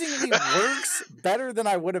amazingly works better than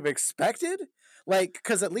I would have expected. Like,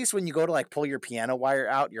 because at least when you go to like pull your piano wire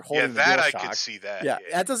out, you're Yeah, holding that the I DualShock. could see that. Yeah,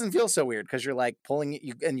 that doesn't feel so weird because you're like pulling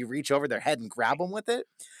it, and you reach over their head and grab them with it.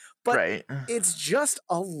 But Right. it's just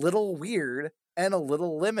a little weird and a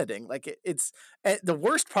little limiting. Like it's the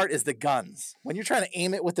worst part is the guns. When you're trying to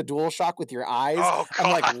aim it with the DualShock with your eyes, Oh,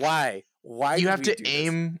 I'm like, God. why? Why You did have we to do this?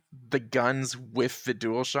 aim the guns with the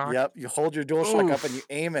DualShock. Yep, you hold your DualShock up and Oof. you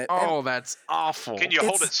aim it. and Oh, that's awful. Can you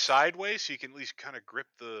hold It's- it sideways so you can at least kind of grip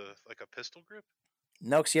like a pistol grip?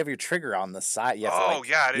 no, because you have your trigger on the side. You have to, Oh, like,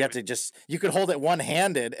 yeah, I you have didn't to just you could hold it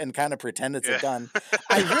one-handed and kind of pretend it's Yeah. a gun.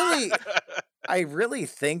 I really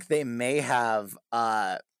think they may have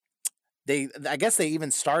I guess they even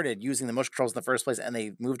started using the motion controls in the first place and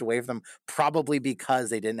they moved away from them probably because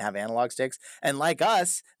they didn't have analog sticks. And like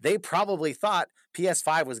us, they probably thought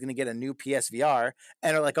PS5 was going to get a new PSVR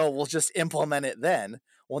and are like, oh, we'll just implement it then.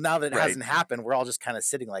 Well, now that it Right. hasn't happened, we're all just kind of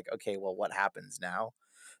sitting like, okay, well, what happens now?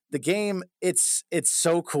 The game, it's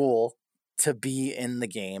so cool to be in the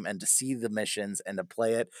game and to see the missions and to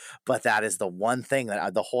play it. But that is the one thing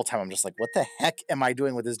that the whole time I'm just like, what the heck am I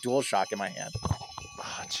doing with this DualShock in my hand?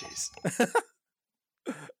 Oh, jeez.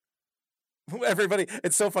 Everybody,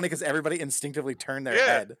 it's so funny because everybody instinctively turned their Yeah.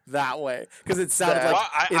 head that way because it sounded That-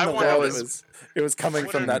 like Well, in I the wanted world to- it was coming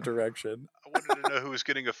from wanted that to- direction. I wanted to know who was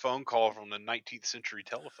getting a phone call from the 19th century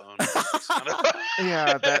telephone.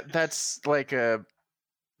 Yeah, that's like a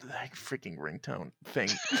freaking ringtone thing.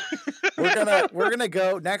 We're gonna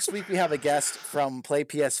go next week. We have a guest from Play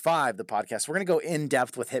PS5, the podcast. We're gonna go in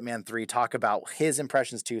depth with Hitman 3, talk about his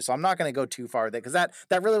impressions too. So I'm not gonna go too far with it because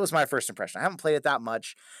that really was my first impression. I haven't played it that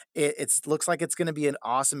much. It looks like it's gonna be an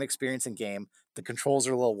awesome experience in game. The controls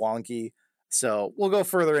are a little wonky, so we'll go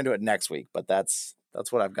further into it next week. But that's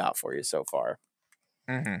what I've got for you so far.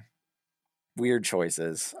 Mm-hmm. Weird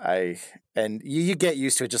choices. And you get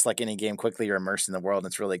used to it just like any game. Quickly you're immersed in the world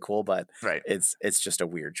and it's really cool, but Right. it's just a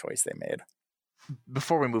weird choice they made.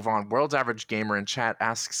 Before we move on, World's Average Gamer in chat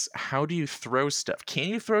asks, how do you throw stuff? Can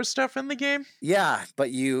you throw stuff in the game? Yeah,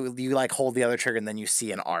 but you like hold the other trigger and then you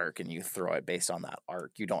see an arc and you throw it based on that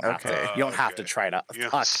arc. You don't have Okay. to you don't have to Okay. try to You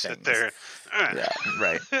huck sit things. there. Yeah.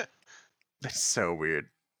 Right. That's so weird.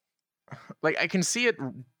 Like, I can see it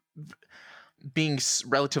being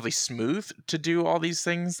relatively smooth to do all these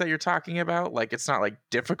things that you're talking about. Like, it's not like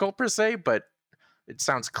difficult per se, but it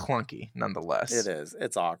sounds clunky nonetheless. It is.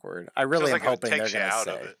 It's awkward. I really Feels am like it hoping they're takes you gonna out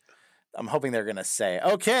say of it. I'm hoping they're gonna say,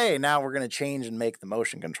 okay, now we're gonna change and make the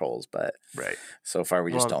motion controls, but Right. so far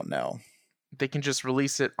we just Well, don't know. They can just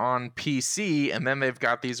release it on PC, and then they've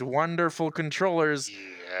got these wonderful controllers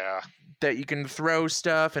Yeah. that you can throw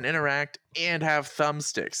stuff and interact and have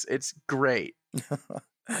thumbsticks. It's great.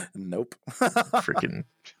 Nope. Freaking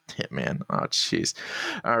Hitman. Oh, jeez.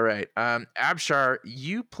 All right. Abshar,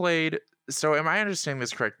 you played. So, am I understanding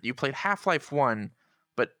this correct? You played Half-Life 1,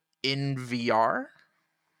 but in VR?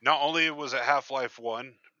 Not only was it Half-Life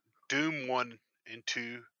 1, Doom 1 and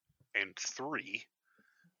 2 and 3,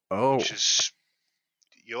 Oh, which is,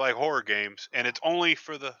 you like horror games, and it's only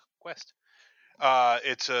for the Quest.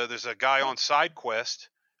 There's a guy on side quest,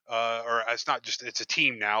 or it's not just, it's a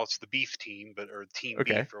team now. It's the Beef team, or Team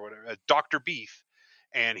Okay. Beef or whatever. Dr. Beef,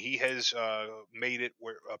 and he has made it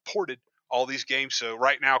ported all these games. So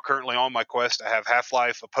right now, currently on my Quest, I have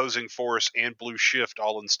Half-Life, Opposing Force, and Blue Shift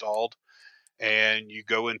all installed. And you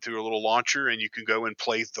go in through a little launcher, and you can go and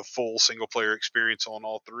play the full single player experience on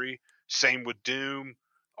all three. Same with Doom.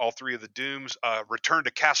 All 3 of the Dooms. Return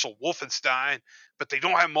to Castle Wolfenstein, but they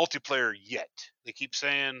don't have multiplayer yet. They keep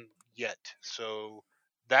saying yet, so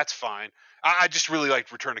that's fine. I just really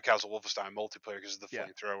like Return to Castle Wolfenstein multiplayer because of the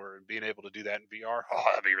flamethrower and being able to do that in VR. Oh,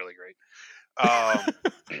 that'd be really great.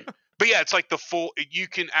 But yeah, it's like the full. You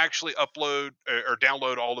can actually upload or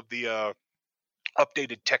download all of the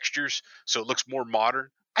updated textures, so it looks more modern.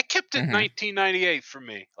 I kept it 1998 for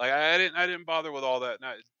me. Like I didn't bother with all that. No,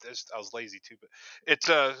 I was lazy too, but it's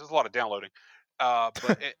a lot of downloading.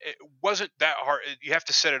 But it wasn't that hard. You have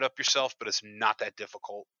to set it up yourself, but it's not that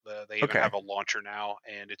difficult. They even have a launcher now,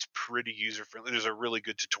 and it's pretty user friendly. There's a really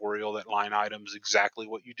good tutorial that line items exactly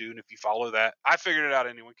what you do, and if you follow that, I figured it out.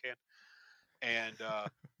 Anyone can. And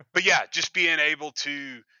but yeah, just being able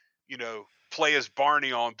to, play as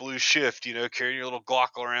Barney on Blue Shift, carrying your little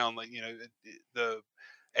Glock around, like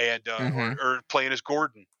or playing as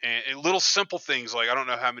Gordon, and little simple things like I don't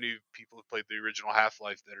know how many people have played the original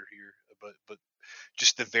Half-Life that are here, but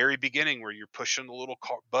just the very beginning where you're pushing the little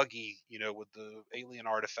buggy, with the alien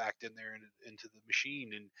artifact in there and into the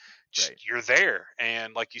machine, and just you're there,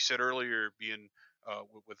 and like you said earlier, being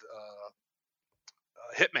with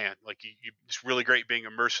Hitman, like it's really great being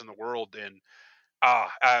immersed in the world, and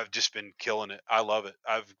I've just been killing it. I love it.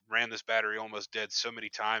 I've ran this battery almost dead so many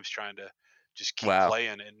times trying to just keep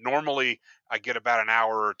playing, and normally I get about an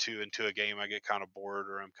hour or 2 into a game, I get kind of bored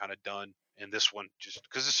or I'm kind of done. And this one, just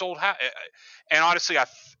because it's old, and honestly,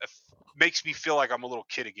 makes me feel like I'm a little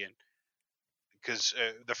kid again. Because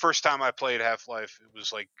the first time I played Half-Life, it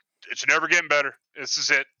was like, it's never getting better. This is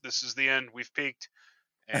it. This is the end. We've peaked.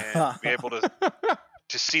 And be able to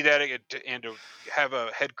see that and to have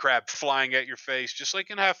a head crab flying at your face, just like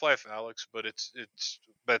in Half-Life, Alex. But it's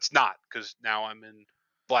not, because now I'm in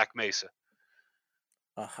Black Mesa.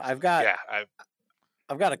 I've got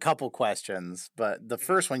a couple questions, but the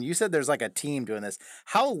first one, you said there's like a team doing this.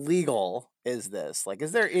 How legal is this? Like,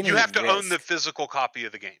 is there any? You have to own the physical copy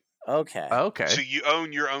of the game. Okay. So you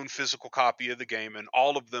own your own physical copy of the game, and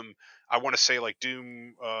all of them, I want to say, like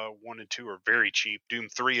Doom 1 and 2 are very cheap. Doom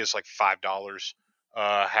 3 is like $5.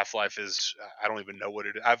 Half-Life is, I don't even know what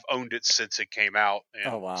it is. I've owned it since it came out,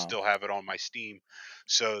 and still have it on my Steam.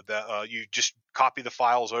 So that you just copy the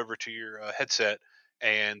files over to your headset,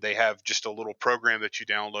 and they have just a little program that you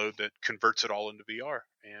download that converts it all into VR.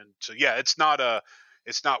 And so yeah, it's not the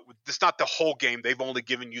whole game. They've only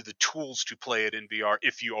given you the tools to play it in VR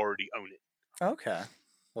if you already own it. Okay.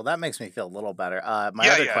 Well, that makes me feel a little better. My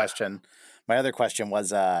other question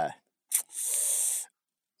was now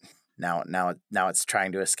it's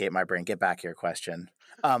trying to escape my brain. Get back your question.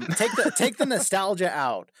 Take the nostalgia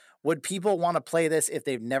out. Would people want to play this if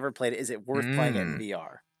they've never played it? Is it worth playing it in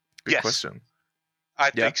VR? Good question. I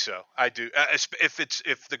think so. I do.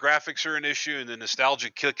 If the graphics are an issue and the nostalgia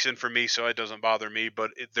kicks in for me, so it doesn't bother me. But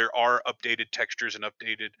there are updated textures and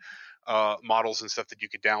updated models and stuff that you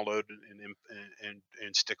could download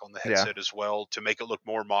and stick on the headset as well to make it look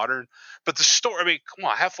more modern. But the story, I mean, come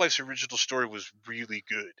on, Half-Life's original story was really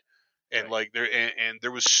good, and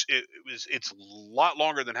it's a lot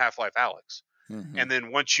longer than Half-Life Alyx. Mm-hmm. And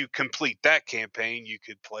then once you complete that campaign, you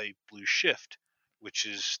could play Blue Shift, which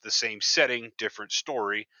is the same setting, different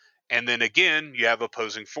story. And then again, you have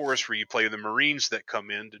Opposing Force where you play the Marines that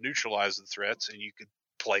come in to neutralize the threats, and you could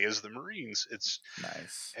play as the Marines. It's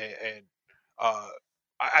nice. And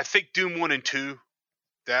I think Doom 1 and 2,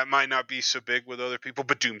 that might not be so big with other people,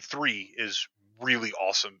 but Doom 3 is really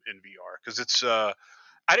awesome in VR because it's I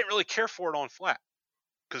didn't really care for it on flat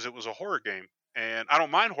because it was a horror game. And I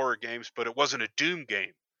don't mind horror games, but it wasn't a Doom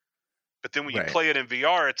game. But then when you play it in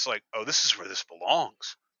VR, it's like, oh, this is where this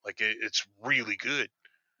belongs. Like it's really good.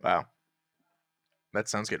 Wow, that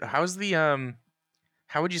sounds good. How's the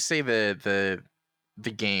how would you say the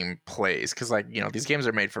game plays? Because these games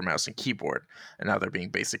are made for mouse and keyboard, and now they're being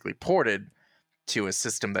basically ported to a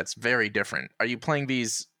system that's very different. Are you playing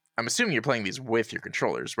these? I'm assuming you're playing these with your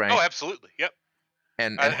controllers, right? Oh, absolutely. Yep.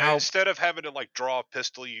 And how instead of having to like draw a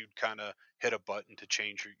pistol, you'd kind of hit a button to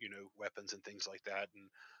change your weapons and things like that.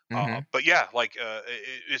 And but yeah, like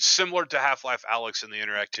it's similar to Half-Life Alyx in the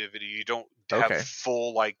interactivity. You don't have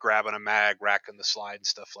full like grabbing a mag, racking the slide and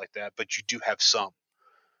stuff like that, but you do have some.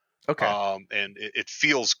 Okay. And it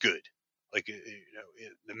feels good. Like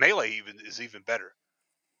the melee is even better.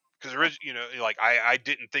 Because I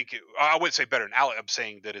didn't think it. I wouldn't say better than Alex. I'm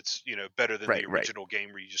saying that it's better than the original game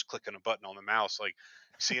where you just clicking a button on the mouse, like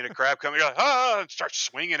seeing a crab coming, you're like and start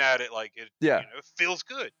swinging at it, like it. Yeah, it feels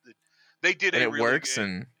good. They did and it. It really works, good.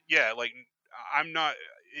 And yeah, like I'm not.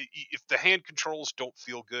 If the hand controls don't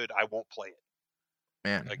feel good, I won't play it.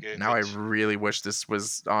 Man, now I really wish this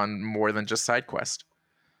was on more than just SideQuest.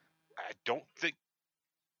 I don't think.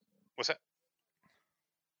 What's that?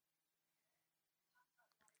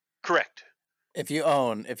 Correct. If you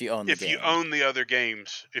own the If game. you own the other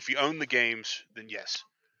games, then yes.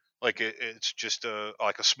 Like it's just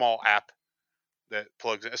like a small app that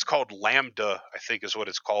plugs in. It's called Lambda, I think is what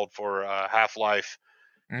it's called for Half-Life.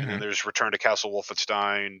 And then there's Return to Castle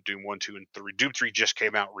Wolfenstein, Doom 1, 2, and 3. Doom 3 just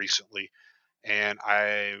came out recently. And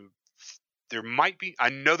there might be, I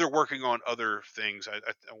know they're working on other things. I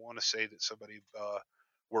want to say that somebody,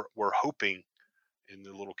 we're hoping in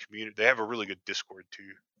the little community. They have a really good Discord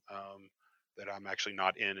too, that I'm actually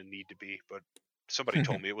not in and need to be. But somebody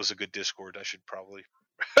told me it was a good Discord. I should probably.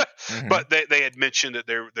 But they had mentioned that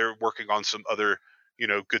they're working on some other,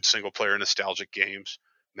 good single player nostalgic games.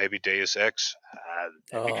 Maybe Deus Ex.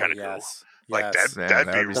 That'd be kind of cool. Like that'd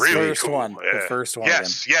be really cool. The first one.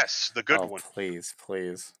 Yes, the good one. Please.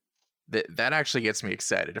 That actually gets me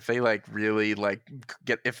excited. If they like really like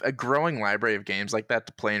if a growing library of games like that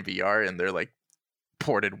to play in VR and they're like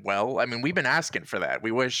ported well. I mean, we've been asking for that.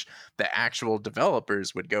 We wish the actual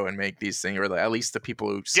developers would go and make these things, or at least the people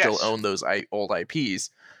who still own those old IPs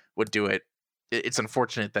would do it. It's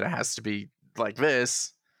unfortunate that it has to be like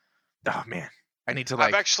this. Oh man, I need to like.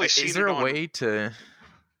 I've actually seen. Is there a way to?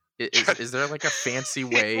 Is there like a fancy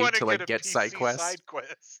way to like get side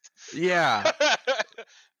quests? Yeah.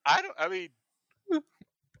 I mean,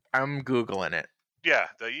 I'm Googling it. Yeah,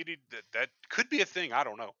 that could be a thing. I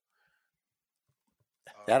don't know.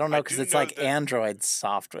 I don't know because it's like Android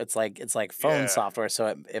software. It's like phone software,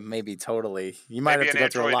 so it may be totally. You might have to go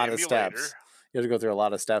through a lot of steps. You have to go through a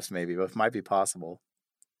lot of steps, maybe, but it might be possible.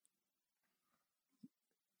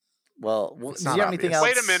 Well, do you have anything else?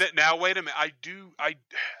 Wait a minute.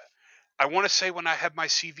 I want to say when I had my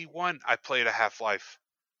CV1, I played a Half-Life,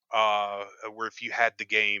 where if you had the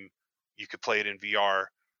game, you could play it in VR.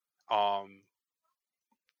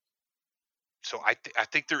 So I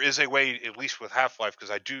think there is a way, at least with Half-Life,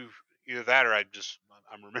 because I do either that or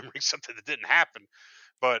I'm remembering something that didn't happen,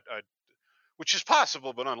 but which is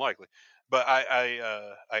possible but unlikely. But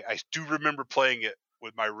I do remember playing it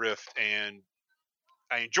with my Rift, and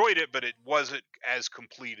I enjoyed it, but it wasn't as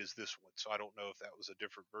complete as this one. So I don't know if that was a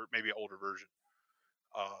different, maybe an older version.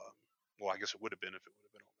 Well, I guess it would have been if it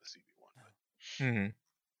would have been on the CV1.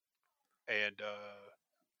 And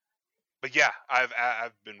but yeah,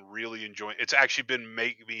 I've been really enjoying. It's actually been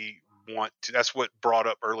making me want to. That's what brought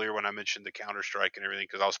up earlier when I mentioned the Counter-Strike and everything,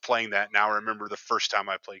 because I was playing that. Now I remember the first time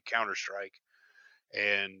I played Counter-Strike,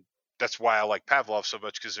 and that's why I like Pavlov so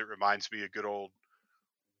much, because it reminds me of good old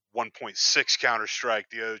 1.6 Counter-Strike,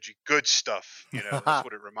 the OG good stuff. That's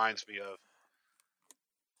what it reminds me of.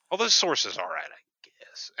 Although the source is all right, I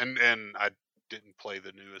guess. And I didn't play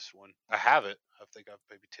the newest one. I have it. I think I've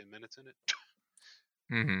maybe 10 minutes in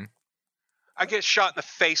it. I get shot in the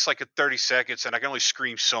face like at 30 seconds, and I can only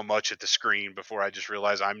scream so much at the screen before I just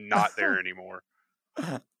realize I'm not there anymore.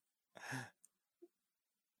 Because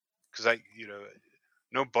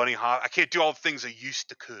no bunny hop. I can't do all the things I used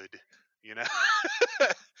to could.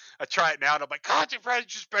 I try it now, and I'm like, God, your friends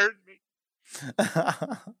just burned me.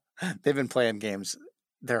 They've been playing games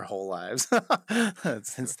their whole lives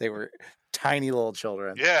since they were tiny little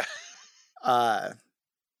children. Yeah.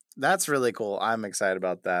 That's really cool. I'm excited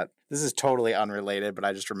about that. This is totally unrelated, but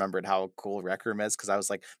I just remembered how cool Rec Room is, because I was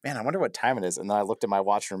like, man, I wonder what time it is. And then I looked at my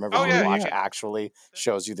watch and remembered my watch actually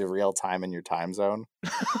shows you the real time in your time zone.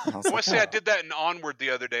 I did that in Onward the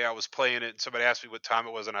other day. I was playing it, and somebody asked me what time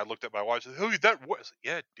it was, and I looked at my watch and said, "Who that was?"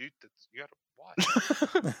 Yeah, dude, you got to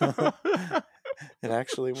watch. It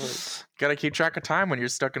actually works. Got to keep track of time when you're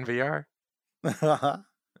stuck in VR.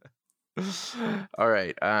 All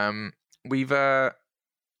right. We've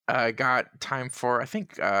got time for, I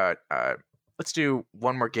think, let's do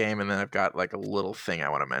one more game, and then I've got like a little thing I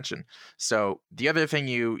want to mention. So the other thing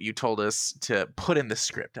you told us to put in the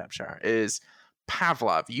script, Abshar, is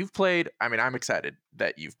Pavlov. You've played, I'm excited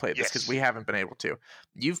that you've played this, because we haven't been able to.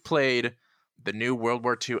 You've played the new World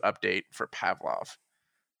War II update for Pavlov.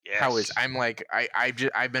 Yes. How is I've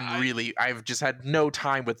just had no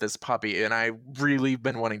time with this puppy, and I've really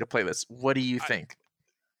been wanting to play this. What do you think?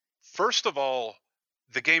 First of all,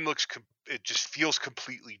 the game it just feels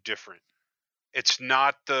completely different. It's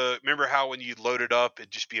not remember how when you load it up,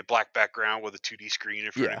 it'd just be a black background with a 2D screen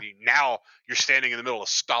in front of you. Now you're standing in the middle of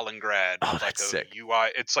Stalingrad with like a sick. UI.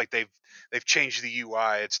 It's like they've changed the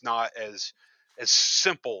UI. It's not as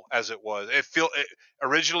simple as it was.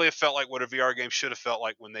 Originally it felt like what a VR game should have felt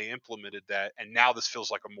like when they implemented that, and now this feels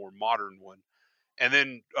like a more modern one. And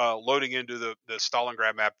then loading into the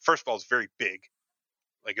Stalingrad map, first of all, it's very big.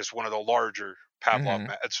 Like it's one of the larger Pavlov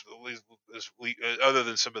maps. It's other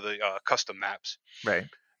than some of the custom maps. Right.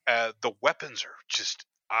 The weapons are just,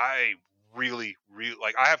 I really, really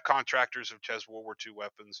like. I have contractors which has World War II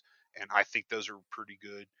weapons, and I think those are pretty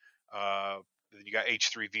good. Then you got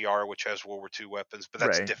H3 VR, which has World War II weapons, but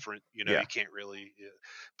that's Right. different. You know, Yeah. you can't really.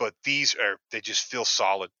 But these they just feel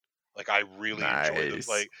solid. Like I really enjoy them. Nice.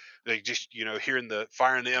 Like they just, hearing the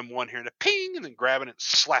firing the M1, hearing the ping, and then grabbing it,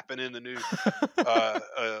 slapping in the new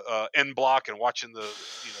end block, and watching the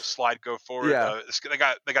slide go forward. Yeah. They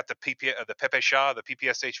got the the Pepe Shaw, the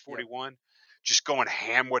PPSH 41, just going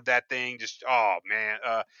ham with that thing. Just, oh man.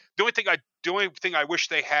 The only thing I wish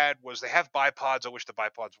they had was they have bipods. I wish the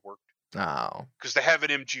bipods worked Oh. because they have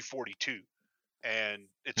an MG42 and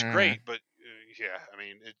it's Mhm. great, but yeah, I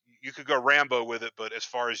mean, you could go Rambo with it, but as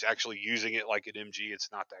far as actually using it like an MG,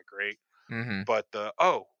 it's not that great. Mm-hmm. But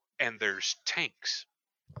and there's tanks.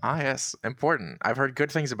 Ah, yes, important. I've heard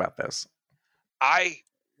good things about this. I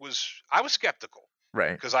was skeptical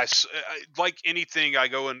Right. because I like anything. I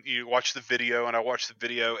go and you watch the video, and I watch the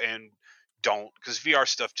video and don't, because VR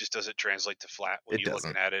stuff just doesn't translate to flat when It you're doesn't.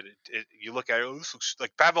 looking at it. You look at it, oh, this looks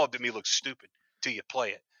like Pavlov to me looks stupid till you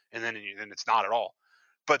play it, and then it's not at all.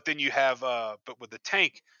 But then you have but with the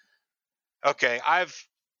tank, okay, I've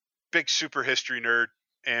big super history nerd,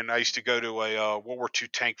 and I used to go to a World War II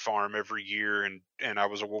tank farm every year, and I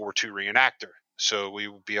was a World War II reenactor. So we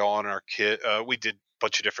would be all in our kit. We did a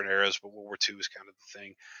bunch of different eras, but World War II was kind of the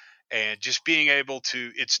thing. And just being able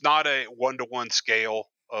to, it's not a 1-to-1 scale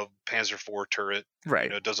of Panzer IV turret. Right.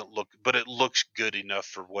 It doesn't look, but it looks good enough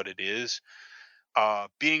for what it is.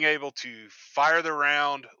 Being able to fire the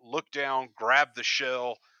round, look down, grab the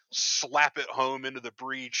shell, slap it home into the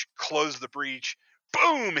breech, close the breech,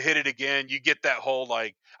 boom, hit it again. You get that whole,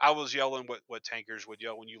 like, I was yelling what tankers would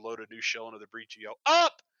yell when you load a new shell into the breech. You yell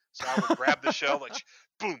up. So I would grab the shell, like,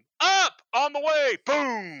 boom, up, on the way,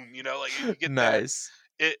 boom. Like you get nice.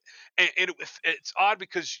 that. It's odd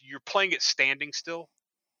because you're playing it standing still.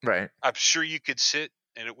 Right. I'm sure you could sit,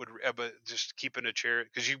 and it would, but just keeping a chair,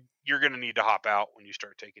 because you're going to need to hop out when you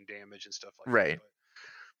start taking damage and stuff like right.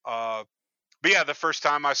 that. But yeah, the first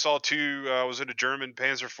time I saw two, I was in a German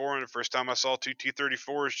Panzer IV, and the first time I saw two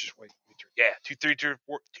T-34s, two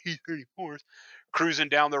 334s cruising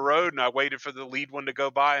down the road, and I waited for the lead one to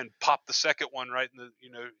go by and pop the second one right in the,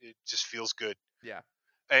 it just feels good. Yeah.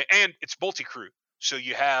 And it's multi-crew, so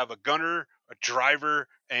you have a gunner, a driver,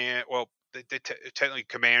 and technically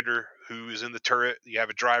commander who is in the turret. You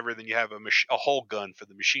have a driver, then you have a hull gun for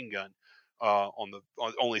the machine gun on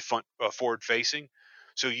only forward facing.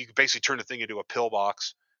 So you can basically turn the thing into a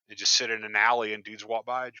pillbox and just sit in an alley and dudes walk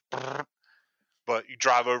by. But you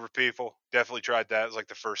drive over people. Definitely tried that. It was like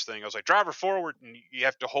the first thing. I was like, driver forward, and you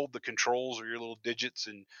have to hold the controls or your little digits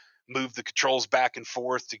and move the controls back and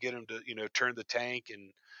forth to get them to turn the tank.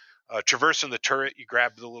 And traversing the turret, you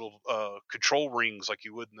grab the little control rings like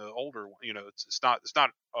you would in the older one. It's not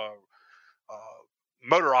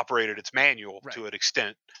motor operated, it's manual to an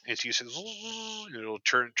extent, and so you say it'll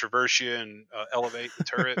traverse you and elevate the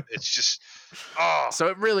turret. It's just so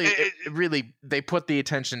it really they put the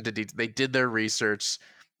attention to detail. They did their research,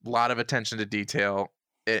 a lot of attention to detail,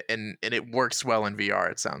 and it works well in VR,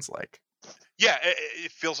 it sounds like. Yeah,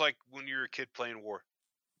 it feels like when you're a kid playing war.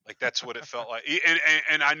 Like that's what it felt like,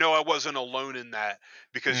 and I know I wasn't alone in that,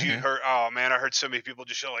 because you heard, oh man, I heard so many people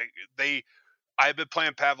just show I've been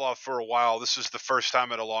playing Pavlov for a while. This is the first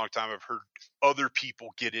time in a long time I've heard other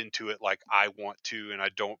people get into it like I want to, and I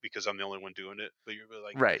don't because I'm the only one doing it. But you're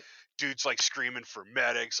like, right, dudes like screaming for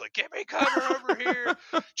medics, like, get me cover over here.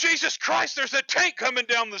 Jesus Christ, there's a tank coming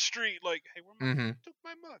down the street. Like, hey, where took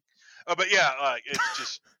my mug? But yeah, it's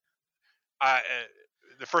just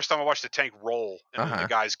the first time I watched the tank roll, and then the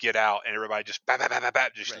guys get out, and everybody just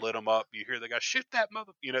just lit them up. You hear the guy shoot that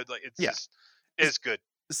mother, like it's good.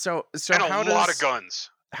 So and a lot of guns.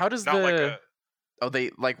 How does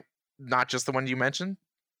they like not just the one you mentioned?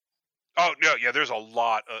 Oh no, yeah, there's a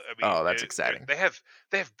lot. That's exciting. They have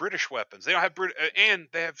British weapons. They don't have and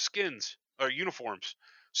they have skins or uniforms.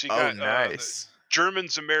 So you got nice.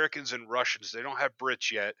 Germans, Americans, and Russians. They don't have Brits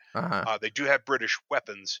yet. They do have British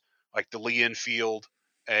weapons like the Lee Enfield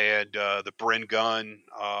and the Bren gun.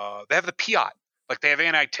 They have the Piat. Like they have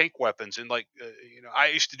anti-tank weapons, and I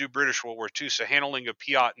used to do British World War II, so handling a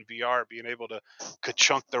Piat in VR, being able to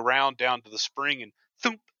ka-chunk the round down to the spring and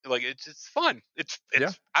thump, like it's fun. It's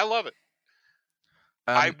I love it.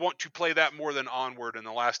 I want to play that more than Onward, and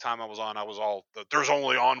the last time I was on, I was all there's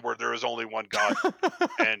only Onward, there is only one God,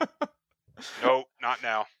 and no, not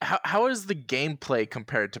now. How is the gameplay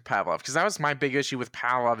compared to Pavlov? Because that was my big issue with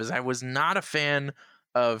Pavlov, is I was not a fan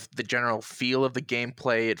of the general feel of the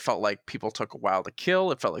gameplay. It felt like people took a while to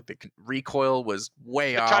kill. It felt like the recoil was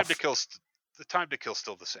way off. The the time to kill's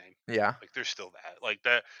still the same. Yeah. Like there's still that. Like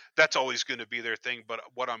that's always going to be their thing. But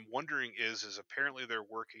what I'm wondering is apparently they're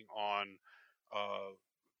working on uh,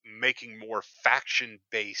 making more faction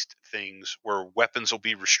based things where weapons will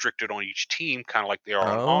be restricted on each team, kind of like they are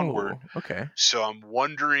on Onward. Oh, okay. So I'm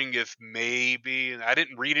wondering if maybe, and I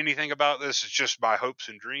didn't read anything about this, it's just my hopes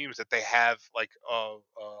and dreams that they have like a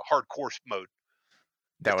hardcore mode.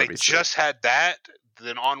 That If would they be sweet. just had that,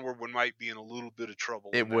 then Onward might be in a little bit of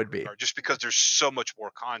trouble. It in that would be. regard, just because there's so much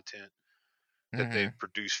more content that Mhm. they've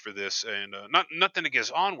produced for this, and nothing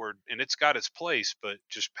against Onward, and it's got its place, but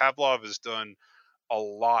just Pavlov has done a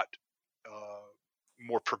lot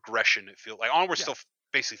more progression. It feels like Onward Yeah. still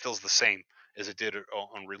basically feels the same as it did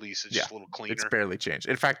on release. It's Yeah, just a little cleaner. It's barely changed.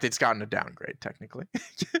 In fact, it's gotten a downgrade technically.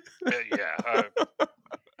 Yeah.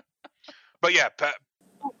 But yeah,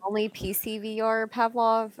 Only PC VR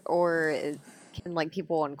Pavlov, or can like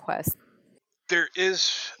people on Quest? there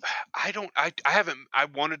is. I haven't. I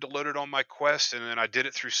wanted to load it on my Quest, and then I did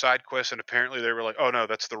it through SideQuest, and apparently they were like, "Oh no,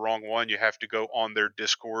 that's the wrong one. You have to go on their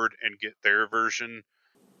Discord and get their version."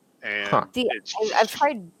 And Huh. I've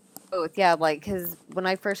tried both. Yeah, like because when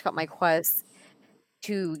I first got my Quest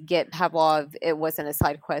to get Pavlov, it wasn't a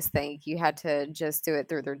side quest thing. You had to just do it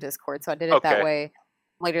through their Discord. So I did it that Okay. way.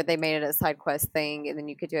 Later, they made it a side quest thing, and then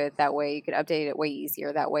you could do it that way. You could update it way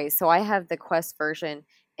easier that way. So I have the Quest version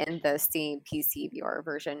and the Steam PC VR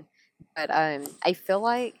version. But I feel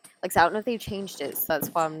like so I don't know if they've changed it, so that's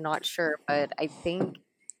why I'm not sure. But I think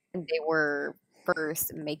when they were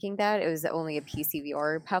first making that, it was only a PC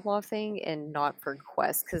VR Pavlov thing and not for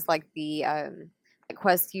Quest, because like the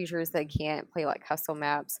Quest users that can't play like custom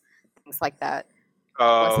maps, things like that.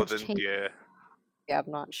 Oh, it's then changed. yeah. Yeah,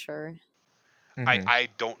 I'm not sure. Mhm. I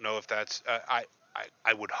don't know if that's.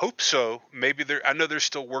 I would hope so. Maybe they're. I know they're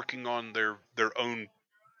still working on their own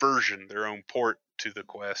version, their own port to the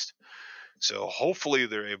Quest. So hopefully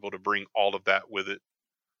they're able to bring all of that with it.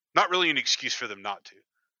 Not really an excuse for them not to,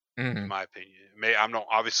 in Mhm. my opinion. I'm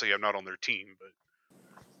not on their team, but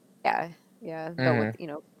Yeah. But with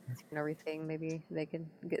and everything, maybe they can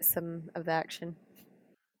get some of the action.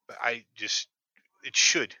 it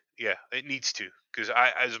should. Yeah, it needs to, because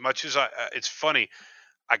as much as it's funny.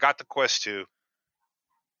 I got the Quest 2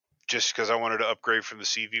 just because I wanted to upgrade from the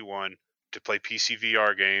CV1 to play PC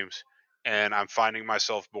VR games, and I'm finding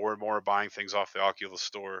myself more and more buying things off the Oculus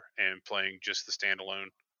Store and playing just the standalone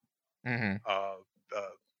Mhm.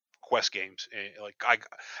 Quest games. And, like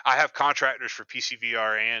I have contractors for PC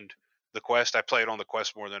VR and the Quest. I play it on the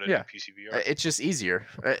Quest more than I Yeah. do PC VR. It's just easier.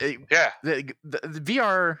 Yeah. The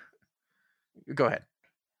VR. Go ahead.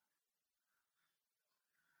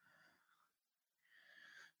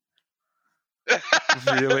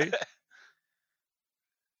 Really?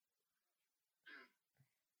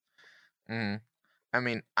 I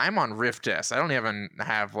mean, I'm on Rift S. I don't even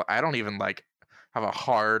have like have a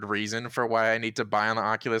hard reason for why I need to buy on the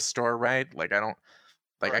Oculus Store, right? Like I don't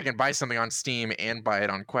like I Right. can buy something on Steam and buy it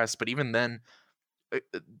on Quest, but even then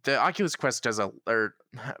the Oculus Quest or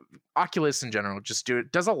Oculus in general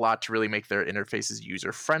does a lot to really make their interfaces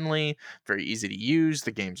user friendly, very easy to use.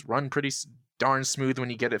 The games run pretty darn smooth when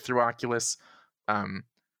you get it through Oculus. And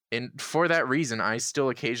for that reason, I still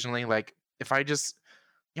occasionally like if I just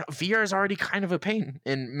VR is already kind of a pain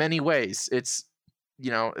in many ways. It's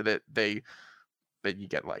that you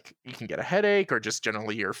get like you can get a headache or just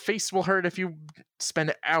generally your face will hurt if you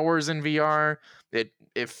spend hours in VR.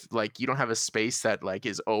 If like you don't have a space that like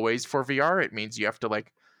is always for VR, it means you have to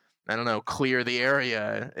like I don't know, clear the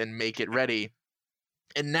area and make it ready.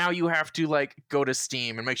 And now you have to like go to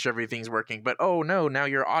Steam and make sure everything's working. But oh no, now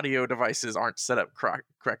your audio devices aren't set up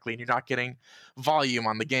correctly and you're not getting volume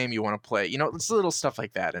on the game you want to play. It's little stuff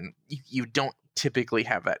like that. And you don't typically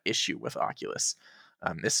have that issue with Oculus,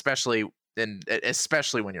 especially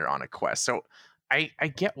when you're on a Quest. So I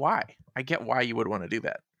get why. I get why you would want to do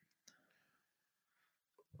that.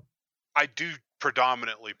 I do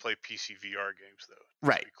predominantly play PC VR games, though.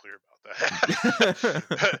 Right. To be clear about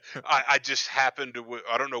that. I just happen to.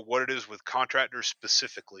 I don't know what it is with contractors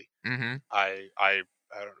specifically. Mm-hmm. I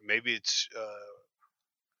don't know. Maybe it's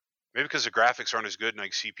maybe because the graphics aren't as good and I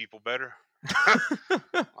can see people better.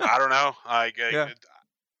 I don't know. Yeah.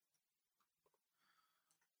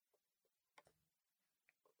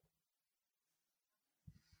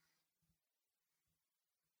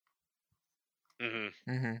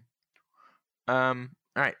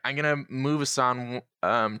 All right, I'm gonna move us on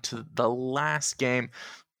to the last game.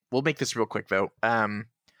 We'll make this real quick though.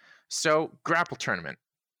 So Grapple Tournament.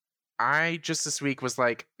 I just this week was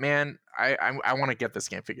like, man, I want to get this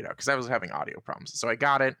game figured out because I was having audio problems. So I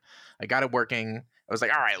got it working. I was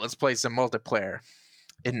like, all right, let's play some multiplayer.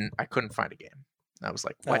 and I couldn't find a game. I was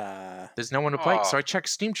like, what? Uh, There's no one to play. So Aw. I checked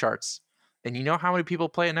Steam charts, and you know how many people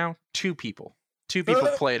play it now? 2 people. 2 people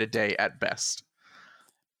play it a day at best.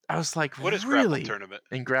 I was like, What is really? Grapple Tournament?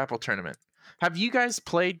 In Grapple Tournament. Have you guys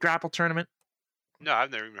played Grapple Tournament? No,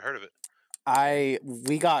 I've never even heard of it.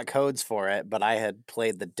 we got codes for it, but I had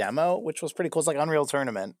played the demo, which was pretty cool. It's like Unreal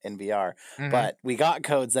Tournament in VR. Mhm. But we got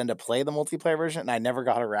codes then to play the multiplayer version, and I never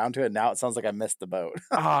got around to it. Now it sounds like I missed the boat.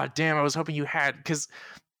 Oh, damn, I was hoping you had, because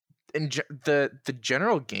the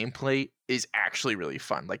general gameplay is actually really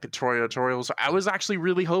fun. Like the tutorials, I was actually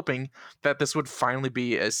really hoping that this would finally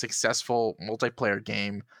be a successful multiplayer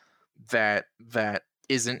game that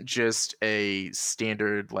isn't just a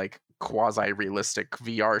standard like quasi-realistic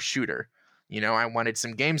VR shooter. You know, I wanted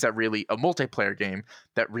some games that really, a multiplayer game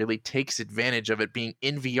that really takes advantage of it being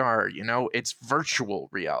in VR. You know, it's virtual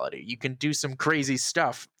reality. You can do some crazy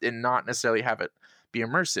stuff and not necessarily have it be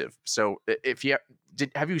immersive. So if you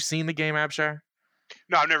have you seen the game, Abshire?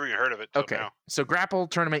 No, I've never even heard of it till Okay, now. so Grapple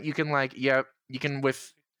Tournament, you can you can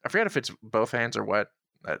with, I forget if it's both hands or what.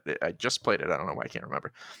 I just played it. I don't know why I can't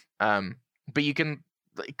remember. But you can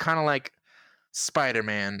kind of like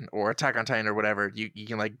Spider-Man or Attack on Titan or whatever. You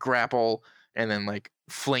can like grapple and then like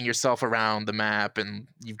fling yourself around the map, and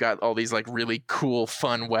you've got all these like really cool,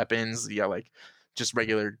 fun weapons. You got like just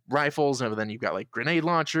regular rifles, and then you've got like grenade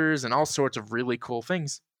launchers and all sorts of really cool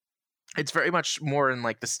things. It's very much more in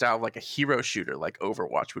like the style of like a hero shooter, like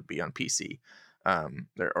Overwatch would be on PC,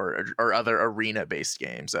 or other arena-based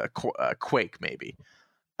games, Quake maybe.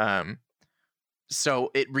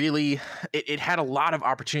 So it really it had a lot of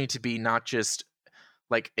opportunity to be not just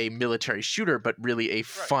like a military shooter, but really a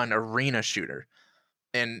fun arena shooter.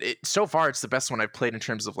 And so far it's the best one I've played in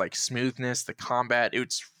terms of like smoothness, the combat.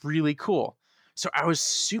 It's really cool. So I was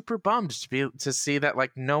super bummed to see that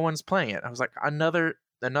like no one's playing it. I was like, another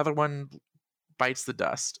one bites the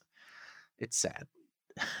dust. It's sad.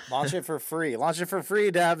 Launch it for free. Launch it for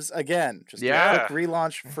free, devs. Again, just Yeah. quick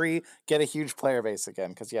relaunch free. Get a huge player base again.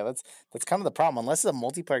 Because that's kind of the problem. Unless the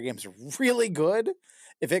multiplayer game is really good,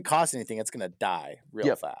 if it costs anything, it's gonna die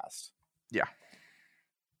real fast. Yeah,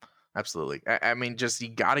 absolutely. I mean, just you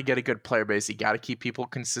got to get a good player base. You got to keep people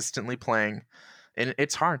consistently playing, and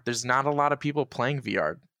it's hard. There's not a lot of people playing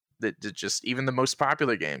VR. That just even the most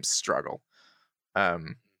popular games struggle.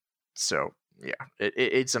 So yeah,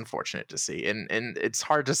 it's unfortunate to see, and it's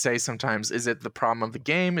hard to say sometimes. Is it the problem of the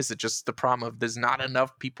game? Is it just the problem of there's not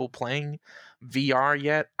enough people playing VR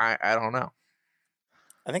yet? I don't know.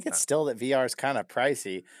 I think it's still that VR is kind of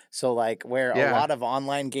pricey. So like where a lot of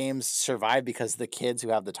online games survive because the kids who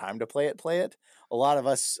have the time to play it. A lot of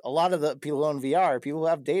the people who own VR, people who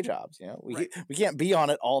have day jobs. You know, we can't be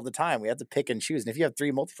on it all the time. We have to pick and choose. And if you have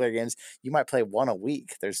 3 multiplayer games, you might play one a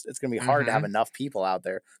week. It's going to be hard to have enough people out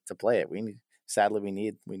there to play it. Sadly, we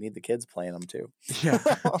need the kids playing them too. Yeah,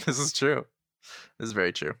 this is true. This is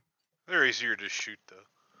very true. They're easier to shoot though.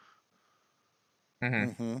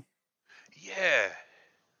 Mm-hmm. Yeah.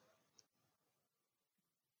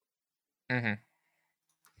 Mm-hmm.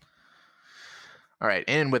 All right,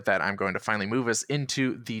 and with that, I'm going to finally move us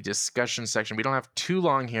into the discussion section. We don't have too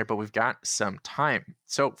long here, but we've got some time.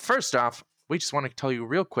 So first off, we just want to tell you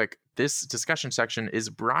real quick, this discussion section is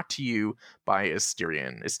brought to you by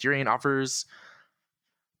Asterion. Asterion offers...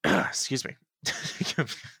 excuse me.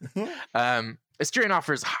 Asterion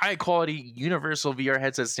offers high-quality universal VR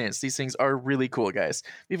headset stands. These things are really cool, guys.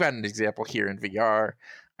 We've had an example here in VR.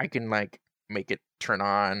 I can make it turn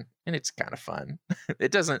on, and it's kind of fun.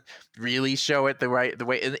 It doesn't really show it the way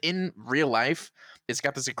in real life. It's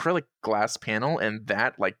got this acrylic glass panel, and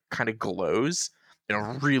that kind of glows in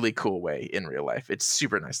a really cool way in real life. It's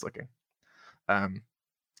super nice looking.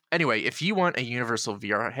 Anyway, if you want a universal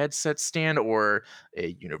VR headset stand or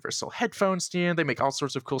a universal headphone stand, they make all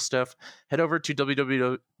sorts of cool stuff. Head over to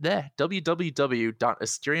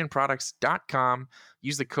www.asterionproducts.com.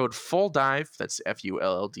 Use the code FULLDIVE, that's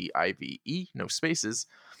FULLDIVE, no spaces,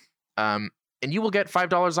 and you will get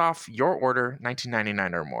 $5 off your order,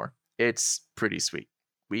 $19.99 or more. It's pretty sweet.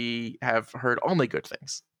 We have heard only good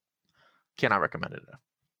things. Cannot recommend it enough.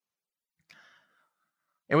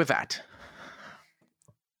 And with that...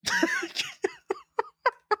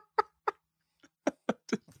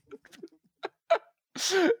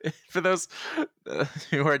 For those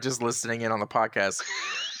who are just listening in on the podcast,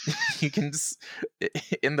 you can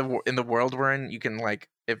in the world we're in, you can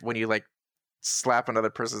when you slap another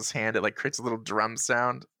person's hand, it creates a little drum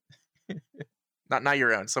sound. not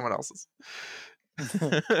your own, someone else's.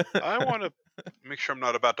 I want to make sure I'm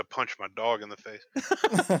not about to punch my dog in the face.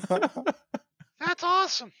 That's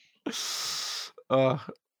awesome.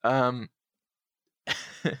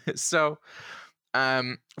 So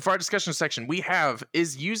For our discussion section, we have: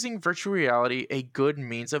 is using virtual reality a good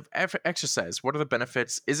means of exercise? What are the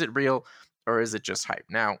benefits? Is it real, or is it just hype?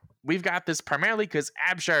 Now, we've got this primarily because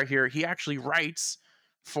Abshire here, he actually writes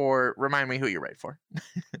for, remind me who you write for.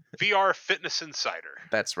 VR Fitness Insider.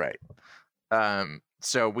 That's right.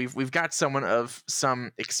 So we've got someone of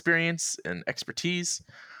some experience and expertise.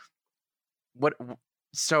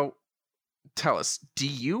 So tell us, do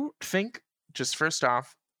you think, just first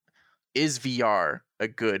off, is VR a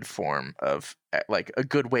good form of, like, a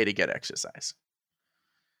good way to get exercise?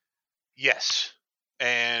 Yes.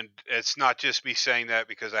 And it's not just me saying that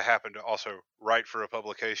because I happen to also write for a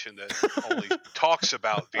publication that only talks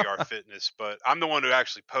about VR fitness, but I'm the one who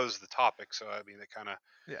actually posed the topic. So, I mean, it kind of,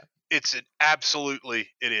 Yeah. It's an absolutely,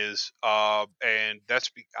 it is. And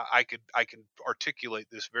I can articulate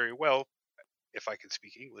this very well if I can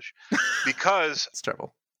speak English, because It's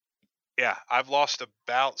trouble. yeah, I've lost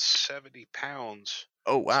about 70 pounds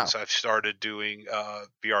Oh, wow. since I've started doing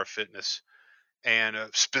VR fitness. And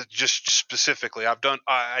just specifically,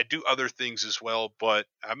 I do other things as well, but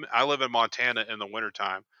I live in Montana in the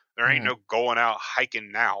wintertime. There ain't no going out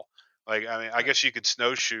hiking now. Like, I mean, I guess you could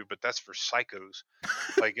snowshoe, but that's for psychos.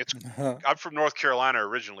 Like, I'm from North Carolina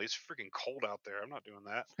originally. It's freaking cold out there. I'm not doing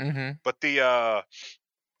that. Mm-hmm. But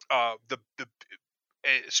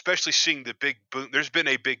especially seeing the big boom, there's been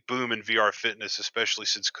a big boom in VR fitness, especially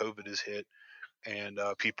since COVID has hit. And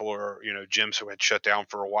people are, gyms who had shut down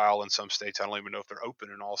for a while in some states. I don't even know if they're open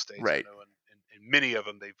in all states. Right. I know in many of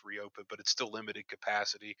them they've reopened, but it's still limited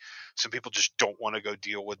capacity. Some people just don't want to go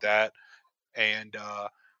deal with that. And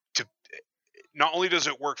to not only does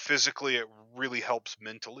it work physically, it really helps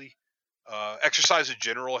mentally. Exercise in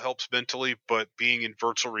general helps mentally, but being in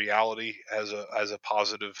virtual reality has a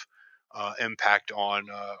positive impact on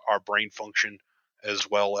our brain function, as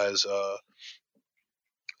well as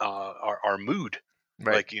our mood.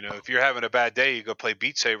 Right. Like, if you're having a bad day, you go play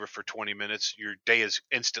Beat Saber for 20 minutes, your day is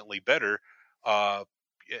instantly better. Uh,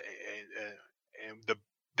 and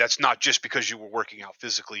that's not just because you were working out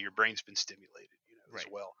physically; your brain's been stimulated, as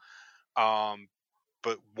well.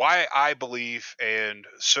 But why I believe, and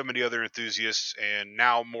so many other enthusiasts, and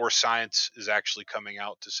now more science is actually coming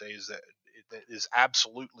out to say, is that it is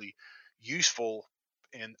absolutely useful.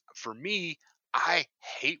 And for me, I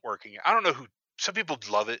hate working out. I don't know who. Some people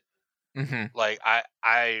love it. Mm-hmm. Like,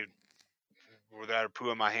 I would rather poo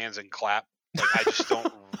in my hands and clap. Like, I just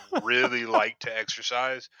don't really like to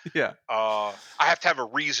exercise. Yeah. I have to have a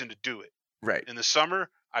reason to do it. Right. In the summer,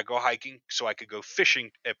 I go hiking so I could go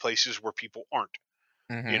fishing at places where people aren't.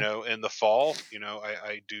 Mm-hmm. In the fall,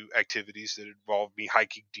 I do activities that involve me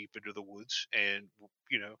hiking deep into the woods, and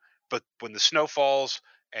but when the snow falls,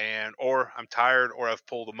 or I'm tired, or I've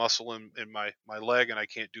pulled a muscle in my leg and I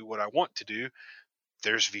can't do what I want to do,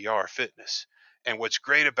 there's VR fitness. And what's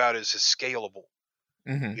great about it is it's scalable.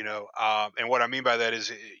 Mm-hmm. And what I mean by that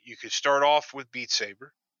is, you could start off with Beat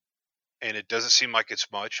Saber, and it doesn't seem like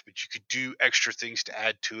it's much, but you could do extra things to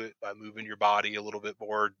add to it by moving your body a little bit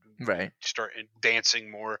more, Right. start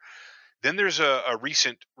dancing more. Then there's a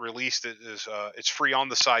recent release that is it's free on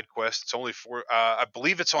the side quest. It's only for I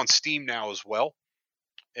believe it's on Steam now as well,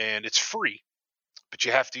 and it's free. But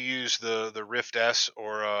you have to use the Rift S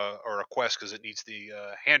or a Quest, because it needs the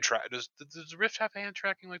hand track. Does the Rift have hand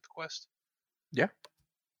tracking like the Quest? Yeah.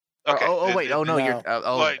 Okay. Wait. Oh no, No. you're.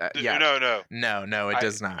 Yeah. No. No, it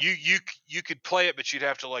does not. You could play it, but you'd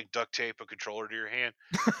have to like duct tape a controller to your hand,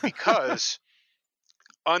 because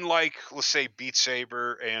unlike, let's say, Beat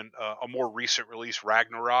Saber and a more recent release,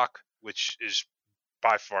 Ragnarok, which is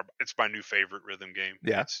by far, it's my new favorite rhythm game.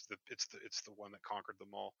 Yeah. It's the one that conquered them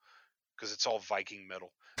all, because it's all Viking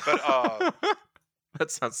metal. But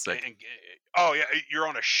that sounds sick. oh yeah, you're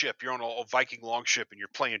on a ship. You're on a Viking longship, and you're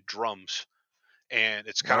playing drums, and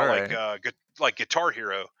it's kind of like Guitar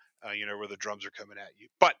Hero, where the drums are coming at you.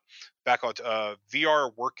 But back on to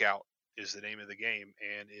VR Workout is the name of the game,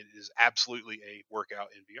 and it is absolutely a workout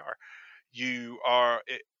in VR. You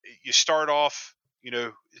start off,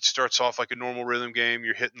 it starts off like a normal rhythm game.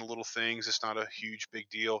 You're hitting the little things. It's not a huge big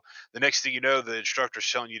deal. The next thing you know, the instructor's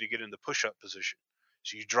telling you to get in the push-up position.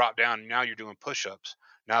 So you drop down, and now you're doing push-ups.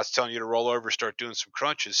 Now it's telling you to roll over, start doing some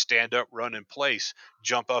crunches, stand up, run in place,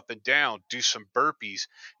 jump up and down, do some burpees.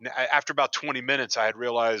 After about 20 minutes, I had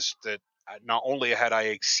realized that not only had I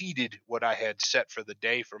exceeded what I had set for the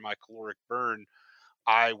day for my caloric burn,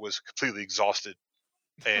 I was completely exhausted.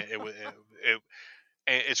 And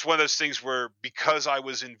it's one of those things where, because I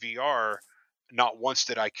was in VR, not once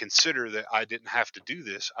did I consider that I didn't have to do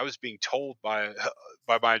this. I was being told by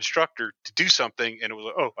my instructor to do something, and it was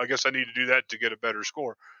like, oh, I guess I need to do that to get a better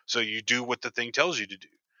score. So you do what the thing tells you to do.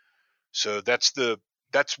 So that's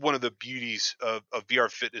one of the beauties of VR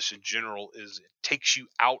fitness in general is it takes you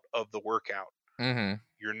out of the workout. Mm-hmm.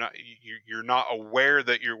 You're not aware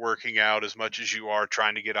that you're working out as much as you are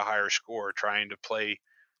trying to get a higher score, trying to play,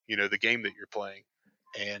 the game that you're playing.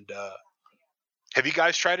 And have you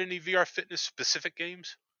guys tried any VR fitness specific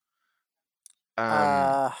games?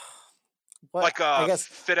 What Like I guess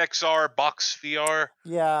FitXR, Box VR?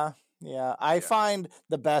 Yeah. I Yeah. find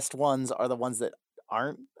the best ones are the ones that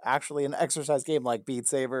aren't actually an exercise game, like Beat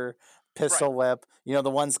Saber, Pistol Whip. The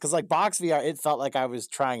ones because like Box VR, it felt like I was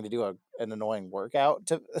trying to do an annoying workout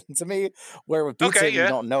to to me. Where with Beat Okay, Saber, you yeah.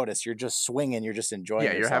 don't notice. You're just swinging. You're just enjoying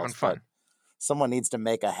Yeah, you're having yourselves. But fun. someone needs to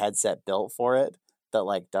make a headset built for it that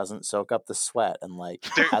like doesn't soak up the sweat and like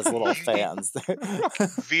There- has little you- fans.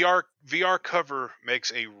 VR cover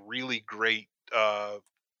makes a really great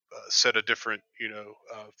set of different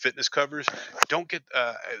fitness covers. Don't get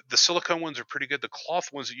the silicone ones are pretty good. The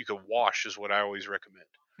cloth ones that you can wash is what I always recommend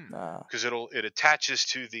because it attaches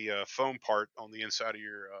to the foam part on the inside of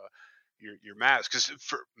your mask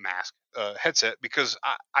headset because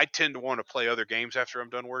I tend to want to play other games after I'm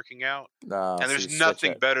done working out. And there's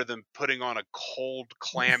nothing better than putting on a cold,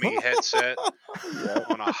 clammy headset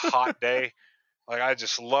on a hot day. Like I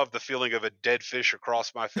just love the feeling of a dead fish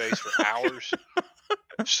across my face for hours.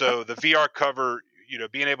 So the VR cover,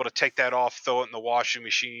 being able to take that off, throw it in the washing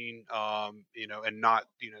machine, and not,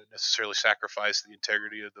 necessarily sacrifice the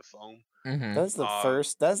integrity of the foam. Mm-hmm. That's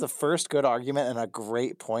the first good argument and a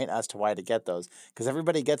great point as to why to get those. Because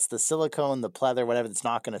everybody gets the silicone, the pleather, whatever that's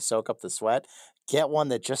not going to soak up the sweat. Get one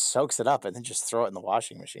that just soaks it up and then just throw it in the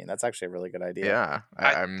washing machine. That's actually a really good idea. Yeah,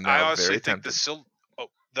 I'm I now honestly very think tempted.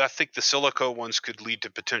 I think the silicone ones could lead to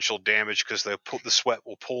potential damage because the sweat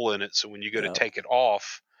will pull in it. So when you go to take it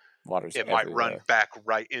off, Water's it might run everywhere. back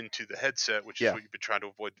right into the headset, which is Yeah. what you've been trying to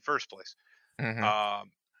avoid in the first place. Mm-hmm.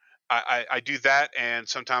 I do that, and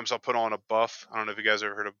sometimes I'll put on a buff. I don't know if you guys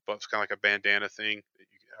ever heard of buff. It's kind of like a bandana thing.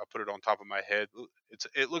 I'll put it on top of my head.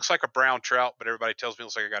 It looks like a brown trout, but everybody tells me it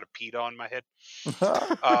looks like I got a PETA on my head.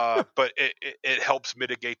 But it helps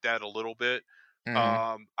mitigate that a little bit.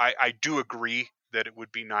 Mm-hmm. I do agree that it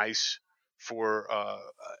would be nice for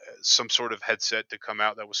some sort of headset to come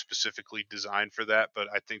out that was specifically designed for that. But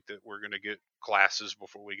I think that we're going to get glasses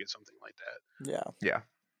before we get something like that. Yeah.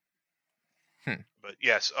 But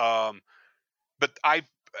yes, but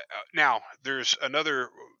now there's another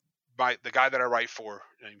the guy that I write for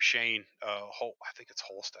named Shane I think it's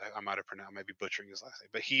Holst. I might have pronounced, maybe butchering his last name,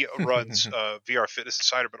 but he runs VR Fitness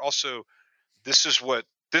Insider. But also, this is where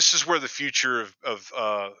the future of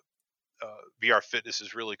VR fitness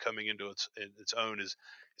is really coming into its own. It's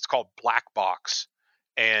called Black Box,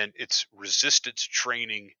 and it's resistance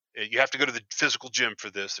training. You have to go to the physical gym for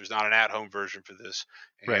this. There's not an at-home version for this.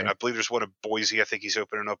 And Right. I believe there's one in Boise. I think he's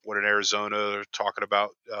opening up one in Arizona. They're talking about.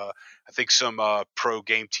 I think some pro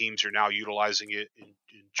game teams are now utilizing it in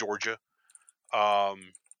Georgia.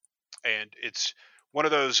 And it's one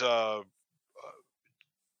of those.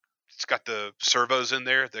 It's got the servos in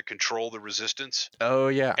there that control the resistance. Oh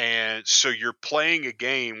yeah. And so you're playing a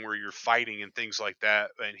game where you're fighting and things like that.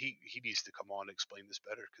 And he needs to come on and explain this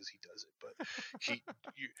better because he does it. But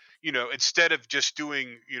instead of just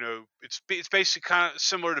doing, it's basically kind of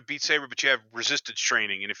similar to Beat Saber, but you have resistance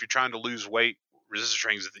training. And if you're trying to lose weight, resistance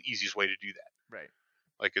training is the easiest way to do that. Right.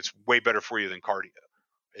 Like it's way better for you than cardio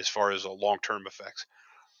as far as long-term effects.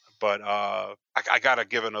 But I got to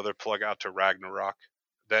give another plug out to Ragnarok.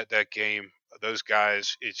 That game, those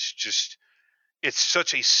guys, it's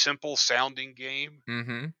such a simple sounding game,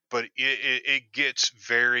 Mm-hmm. but it gets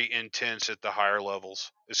very intense at the higher levels.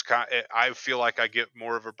 I feel like I get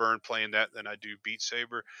more of a burn playing that than I do Beat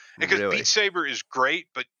Saber, because Really? Beat Saber is great,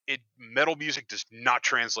 but metal music does not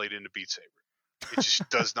translate into Beat Saber. It just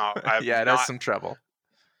does not. Yeah, it has some trouble.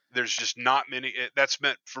 There's just not many. That's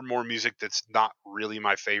meant for more music that's not really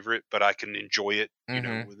my favorite, but I can enjoy it,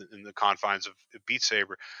 within the confines of Beat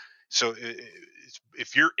Saber. So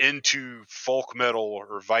if you're into folk metal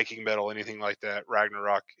or Viking metal, anything like that,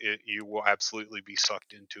 Ragnarok, you will absolutely be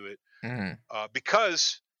sucked into it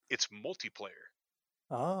because it's multiplayer.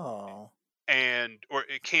 Oh. Or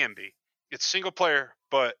it can be. It's single player,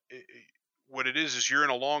 but what it is you're in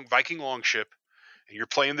a long Viking longship, and you're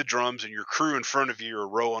playing the drums, and your crew in front of you are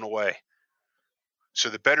rowing away. So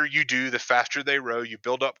the better you do, the faster they row. You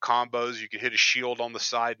build up combos. You can hit a shield on the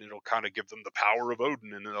side, and it'll kind of give them the power of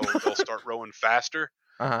Odin, and they'll start rowing faster.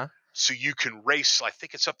 Uh-huh. So you can race. I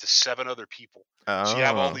think it's up to 7 other people. Oh. So you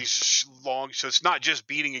have all these long. So it's not just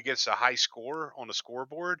beating against a high score on a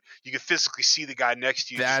scoreboard. You can physically see the guy next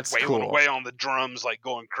to you That's just wailing cool. away on the drums, like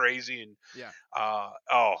going crazy. And yeah.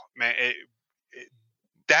 oh man,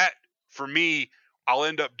 that for me, I'll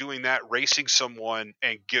end up doing that, racing someone,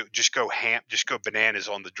 and just go bananas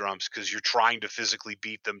on the drums because you're trying to physically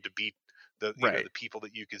beat them to beat the Right. the people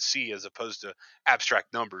that you can see, as opposed to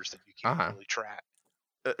abstract numbers that you can't really track.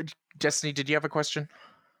 Destiny, did you have a question?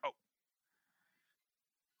 Oh.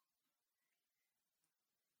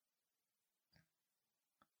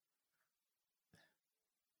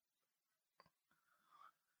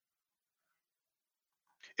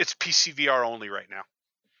 It's PC VR only right now.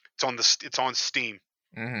 It's on Steam.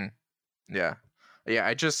 Mm-hmm. Yeah.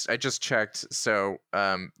 I just checked. So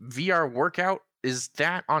VR Workout, is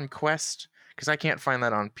that on Quest? Because I can't find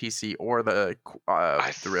that on PC or the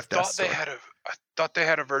Rift S store. I thought they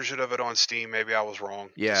had a version of it on Steam. Maybe I was wrong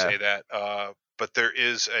to say that. But there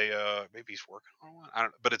is a maybe he's working on one. I don't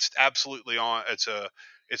know. But it's absolutely on. It's a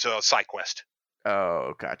side quest.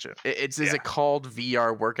 Oh, gotcha. Is it called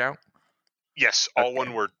VR Workout? Yes, all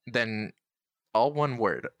one word. Then all one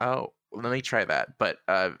word. Oh, let me try that. But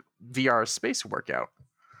VR Space Workout.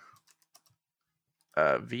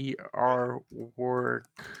 VR Work.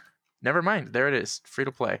 Never mind. There it is. Free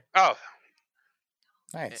to play. Oh,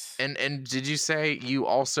 nice. And did you say you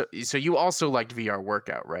also liked VR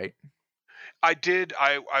Workout, right? I did.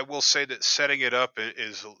 I will say that setting it up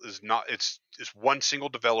is not. It's one single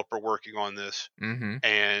developer working on this, Mm-hmm.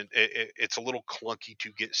 and it's a little clunky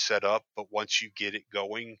to get set up. But once you get it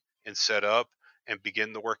going and set up and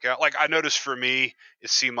begin the workout, like I noticed for me, it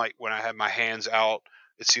seemed like when I had my hands out,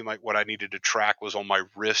 it seemed like what I needed to track was on my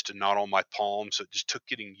wrist and not on my palm. So it just took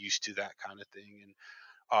getting used to that kind of thing. And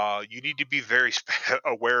you need to be very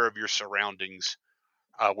aware of your surroundings.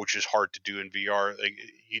 Which is hard to do in VR. Like,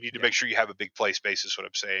 you need to make sure you have a big play space, is what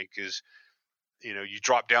I'm saying, because you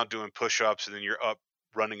drop down doing push-ups and then you're up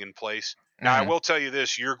running in place. Now, I will tell you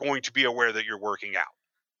this: you're going to be aware that you're working out.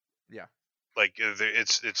 Yeah, like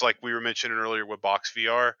it's like we were mentioning earlier with Box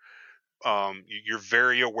VR. You're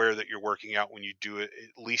very aware that you're working out when you do it.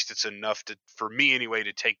 At least it's enough for me anyway,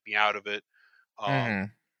 to take me out of it.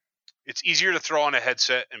 It's easier to throw on a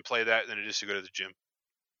headset and play that than it is to go to the gym.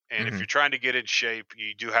 And if you're trying to get in shape,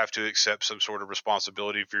 you do have to accept some sort of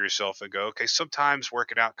responsibility for yourself and go, okay, sometimes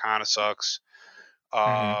working out kind of sucks.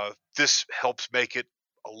 This helps make it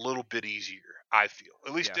a little bit easier, I feel.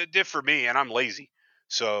 At least it did for me, and I'm lazy.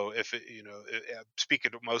 So if it,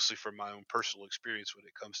 speaking mostly from my own personal experience when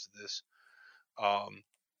it comes to this,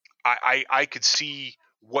 I could see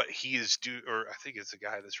what he is doing, or I think it's the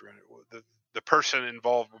guy that's running the person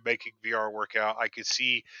involved with making VR workout. I could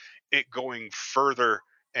see it going further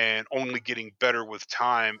and only getting better with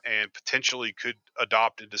time, and potentially could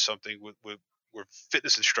adopt into something where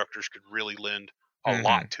fitness instructors could really lend a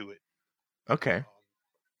lot to it. Okay.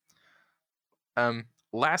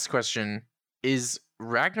 Last question is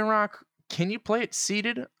Ragnarok. Can you play it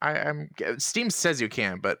seated? Steam says you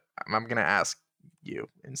can, but I'm gonna ask you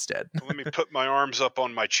instead. Let me put my arms up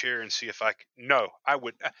on my chair and see if I can. No, I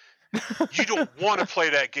would. You don't want to play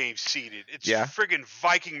that game seated. It's friggin'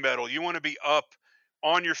 Viking metal. You want to be up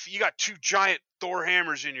on your feet. You got two giant Thor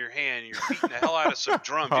hammers in your hand. You're beating the hell out of some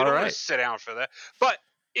drums. You don't want to sit down for that. But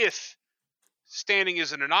if standing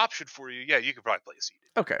isn't an option for you, you could probably play it seated.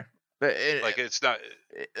 Okay. It's not.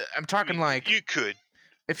 I'm talking like you could.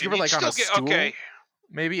 If you were like on a stool,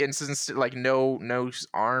 maybe, and since like no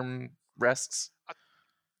arm rests.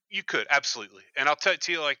 You could, absolutely. And I'll tell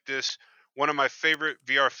you like this. One of my favorite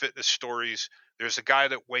VR fitness stories, there's a guy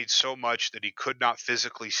that weighed so much that he could not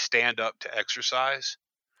physically stand up to exercise,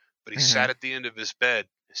 but he sat at the end of his bed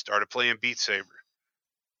and started playing Beat Saber.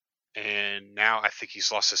 And now I think he's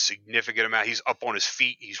lost a significant amount. He's up on his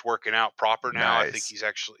feet. He's working out proper now. Nice. I think he's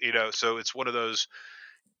actually, so it's one of those,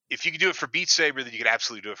 if you can do it for Beat Saber, then you can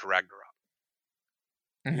absolutely do it for Ragnarok.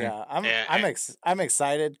 Yeah, I'm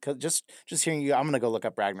excited because just hearing you, I'm gonna go look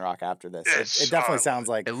up Ragnarok after this. It definitely sounds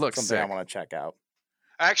like it looks something sick. I want to check out.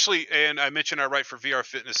 Actually, and I mentioned I write for VR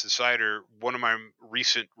Fitness Insider. One of my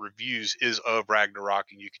recent reviews is of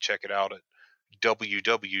Ragnarok, and you can check it out at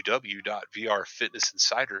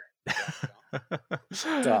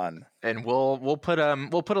www.vrfitnessinsider.com. Done. And we'll put a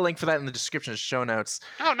link for that in the description, show notes.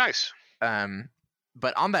 Oh, nice.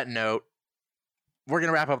 But on that note, we're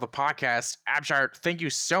gonna wrap up the podcast. Abshar, thank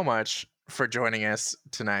you so much for joining us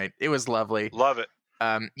tonight. It was lovely. Love it.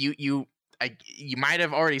 You might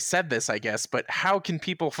have already said this, I guess, but how can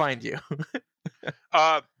people find you?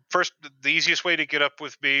 First, the easiest way to get up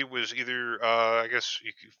with me was either, I guess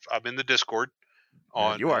I'm in the Discord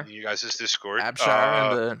on you guys' Discord. Abshar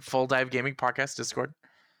and the Full Dive Gaming Podcast Discord.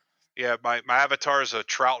 Yeah, my avatar is a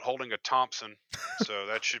trout holding a Thompson, so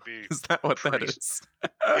that should be. Is that what that is?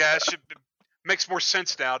 Yeah, it should. Makes more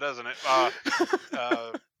sense now, doesn't it?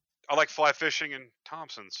 I like fly fishing and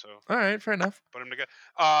Thompson, so All right, fair enough. put them together.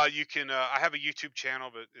 You can. I have a YouTube channel,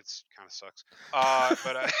 but it's kind of sucks.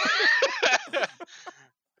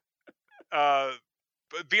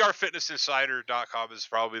 But VRFitnessInsider.com is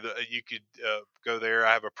probably you could go there.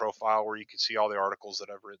 I have a profile where you can see all the articles that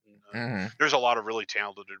I've written. There's a lot of really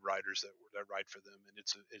talented writers that write for them, and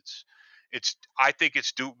it's I think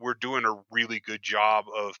we're doing a really good job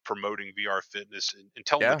of promoting VR fitness and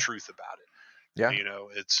telling the truth about it. Yeah, you know,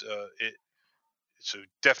 so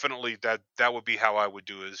definitely that would be how I would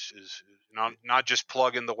do is not just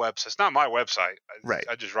plug in the website. It's not my website.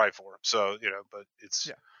 I just write for them. So but it's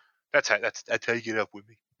that's how you get up with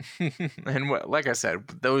me. And like I said,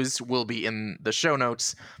 those will be in the show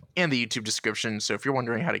notes and the YouTube description. So if you're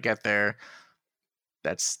wondering how to get there,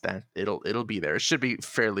 it'll be there. It should be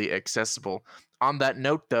fairly accessible. On that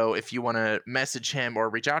note, though, if you want to message him or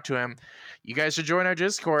reach out to him, you guys should join our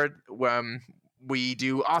Discord. We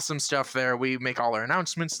do awesome stuff there. We make all our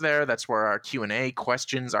announcements there. That's where our Q&A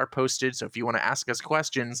questions are posted. So if you want to ask us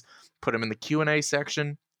questions, put them in the Q&A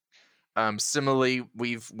section. Similarly,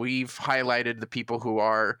 we've highlighted the people who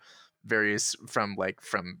are various from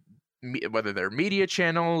whether they're media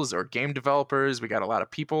channels or game developers. We got a lot of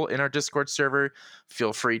people in our Discord server.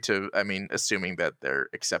 Feel free to, assuming that they're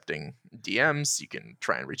accepting DMs, you can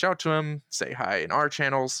try and reach out to them, say hi in our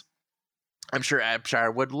channels. I'm sure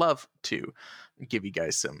Abshire would love to give you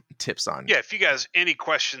guys some tips on. Yeah, if you guys any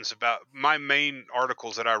questions about my main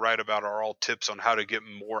articles that I write about are all tips on how to get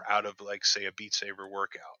more out of, like, say, a Beat Saber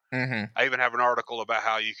workout. I even have an article about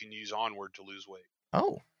how you can use Onward to lose weight.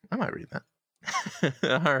 Oh, I might read that.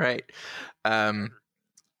 All right.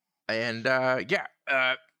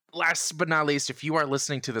 Last but not least, if you are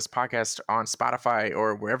listening to this podcast on Spotify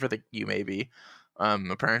or wherever you may be,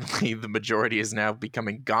 apparently the majority is now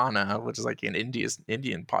becoming Ghana, which is like an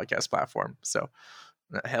Indian podcast platform. So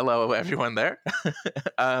hello everyone there.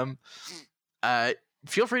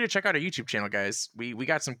 Feel free to check out our YouTube channel, guys. We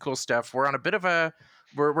got some cool stuff. We're on a bit of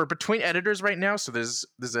we're between editors right now, so there's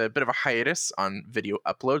a bit of a hiatus on video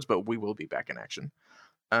uploads, but we will be back in action.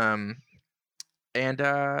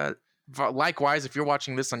 Likewise, if you're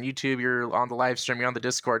watching this on YouTube, you're on the live stream, you're on the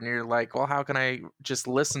Discord, and you're like, well, how can I just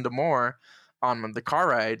listen to more on the car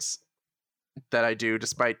rides that I do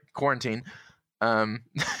despite quarantine?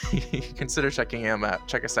 Consider checking him out.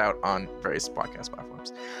 Check us out on various podcast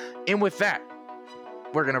platforms. And with that,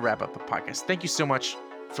 we're going to wrap up the podcast. Thank you so much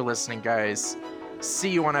for listening, guys. See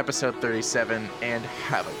you on episode 37, and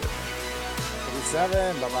have a good one.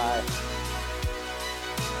 37, bye-bye.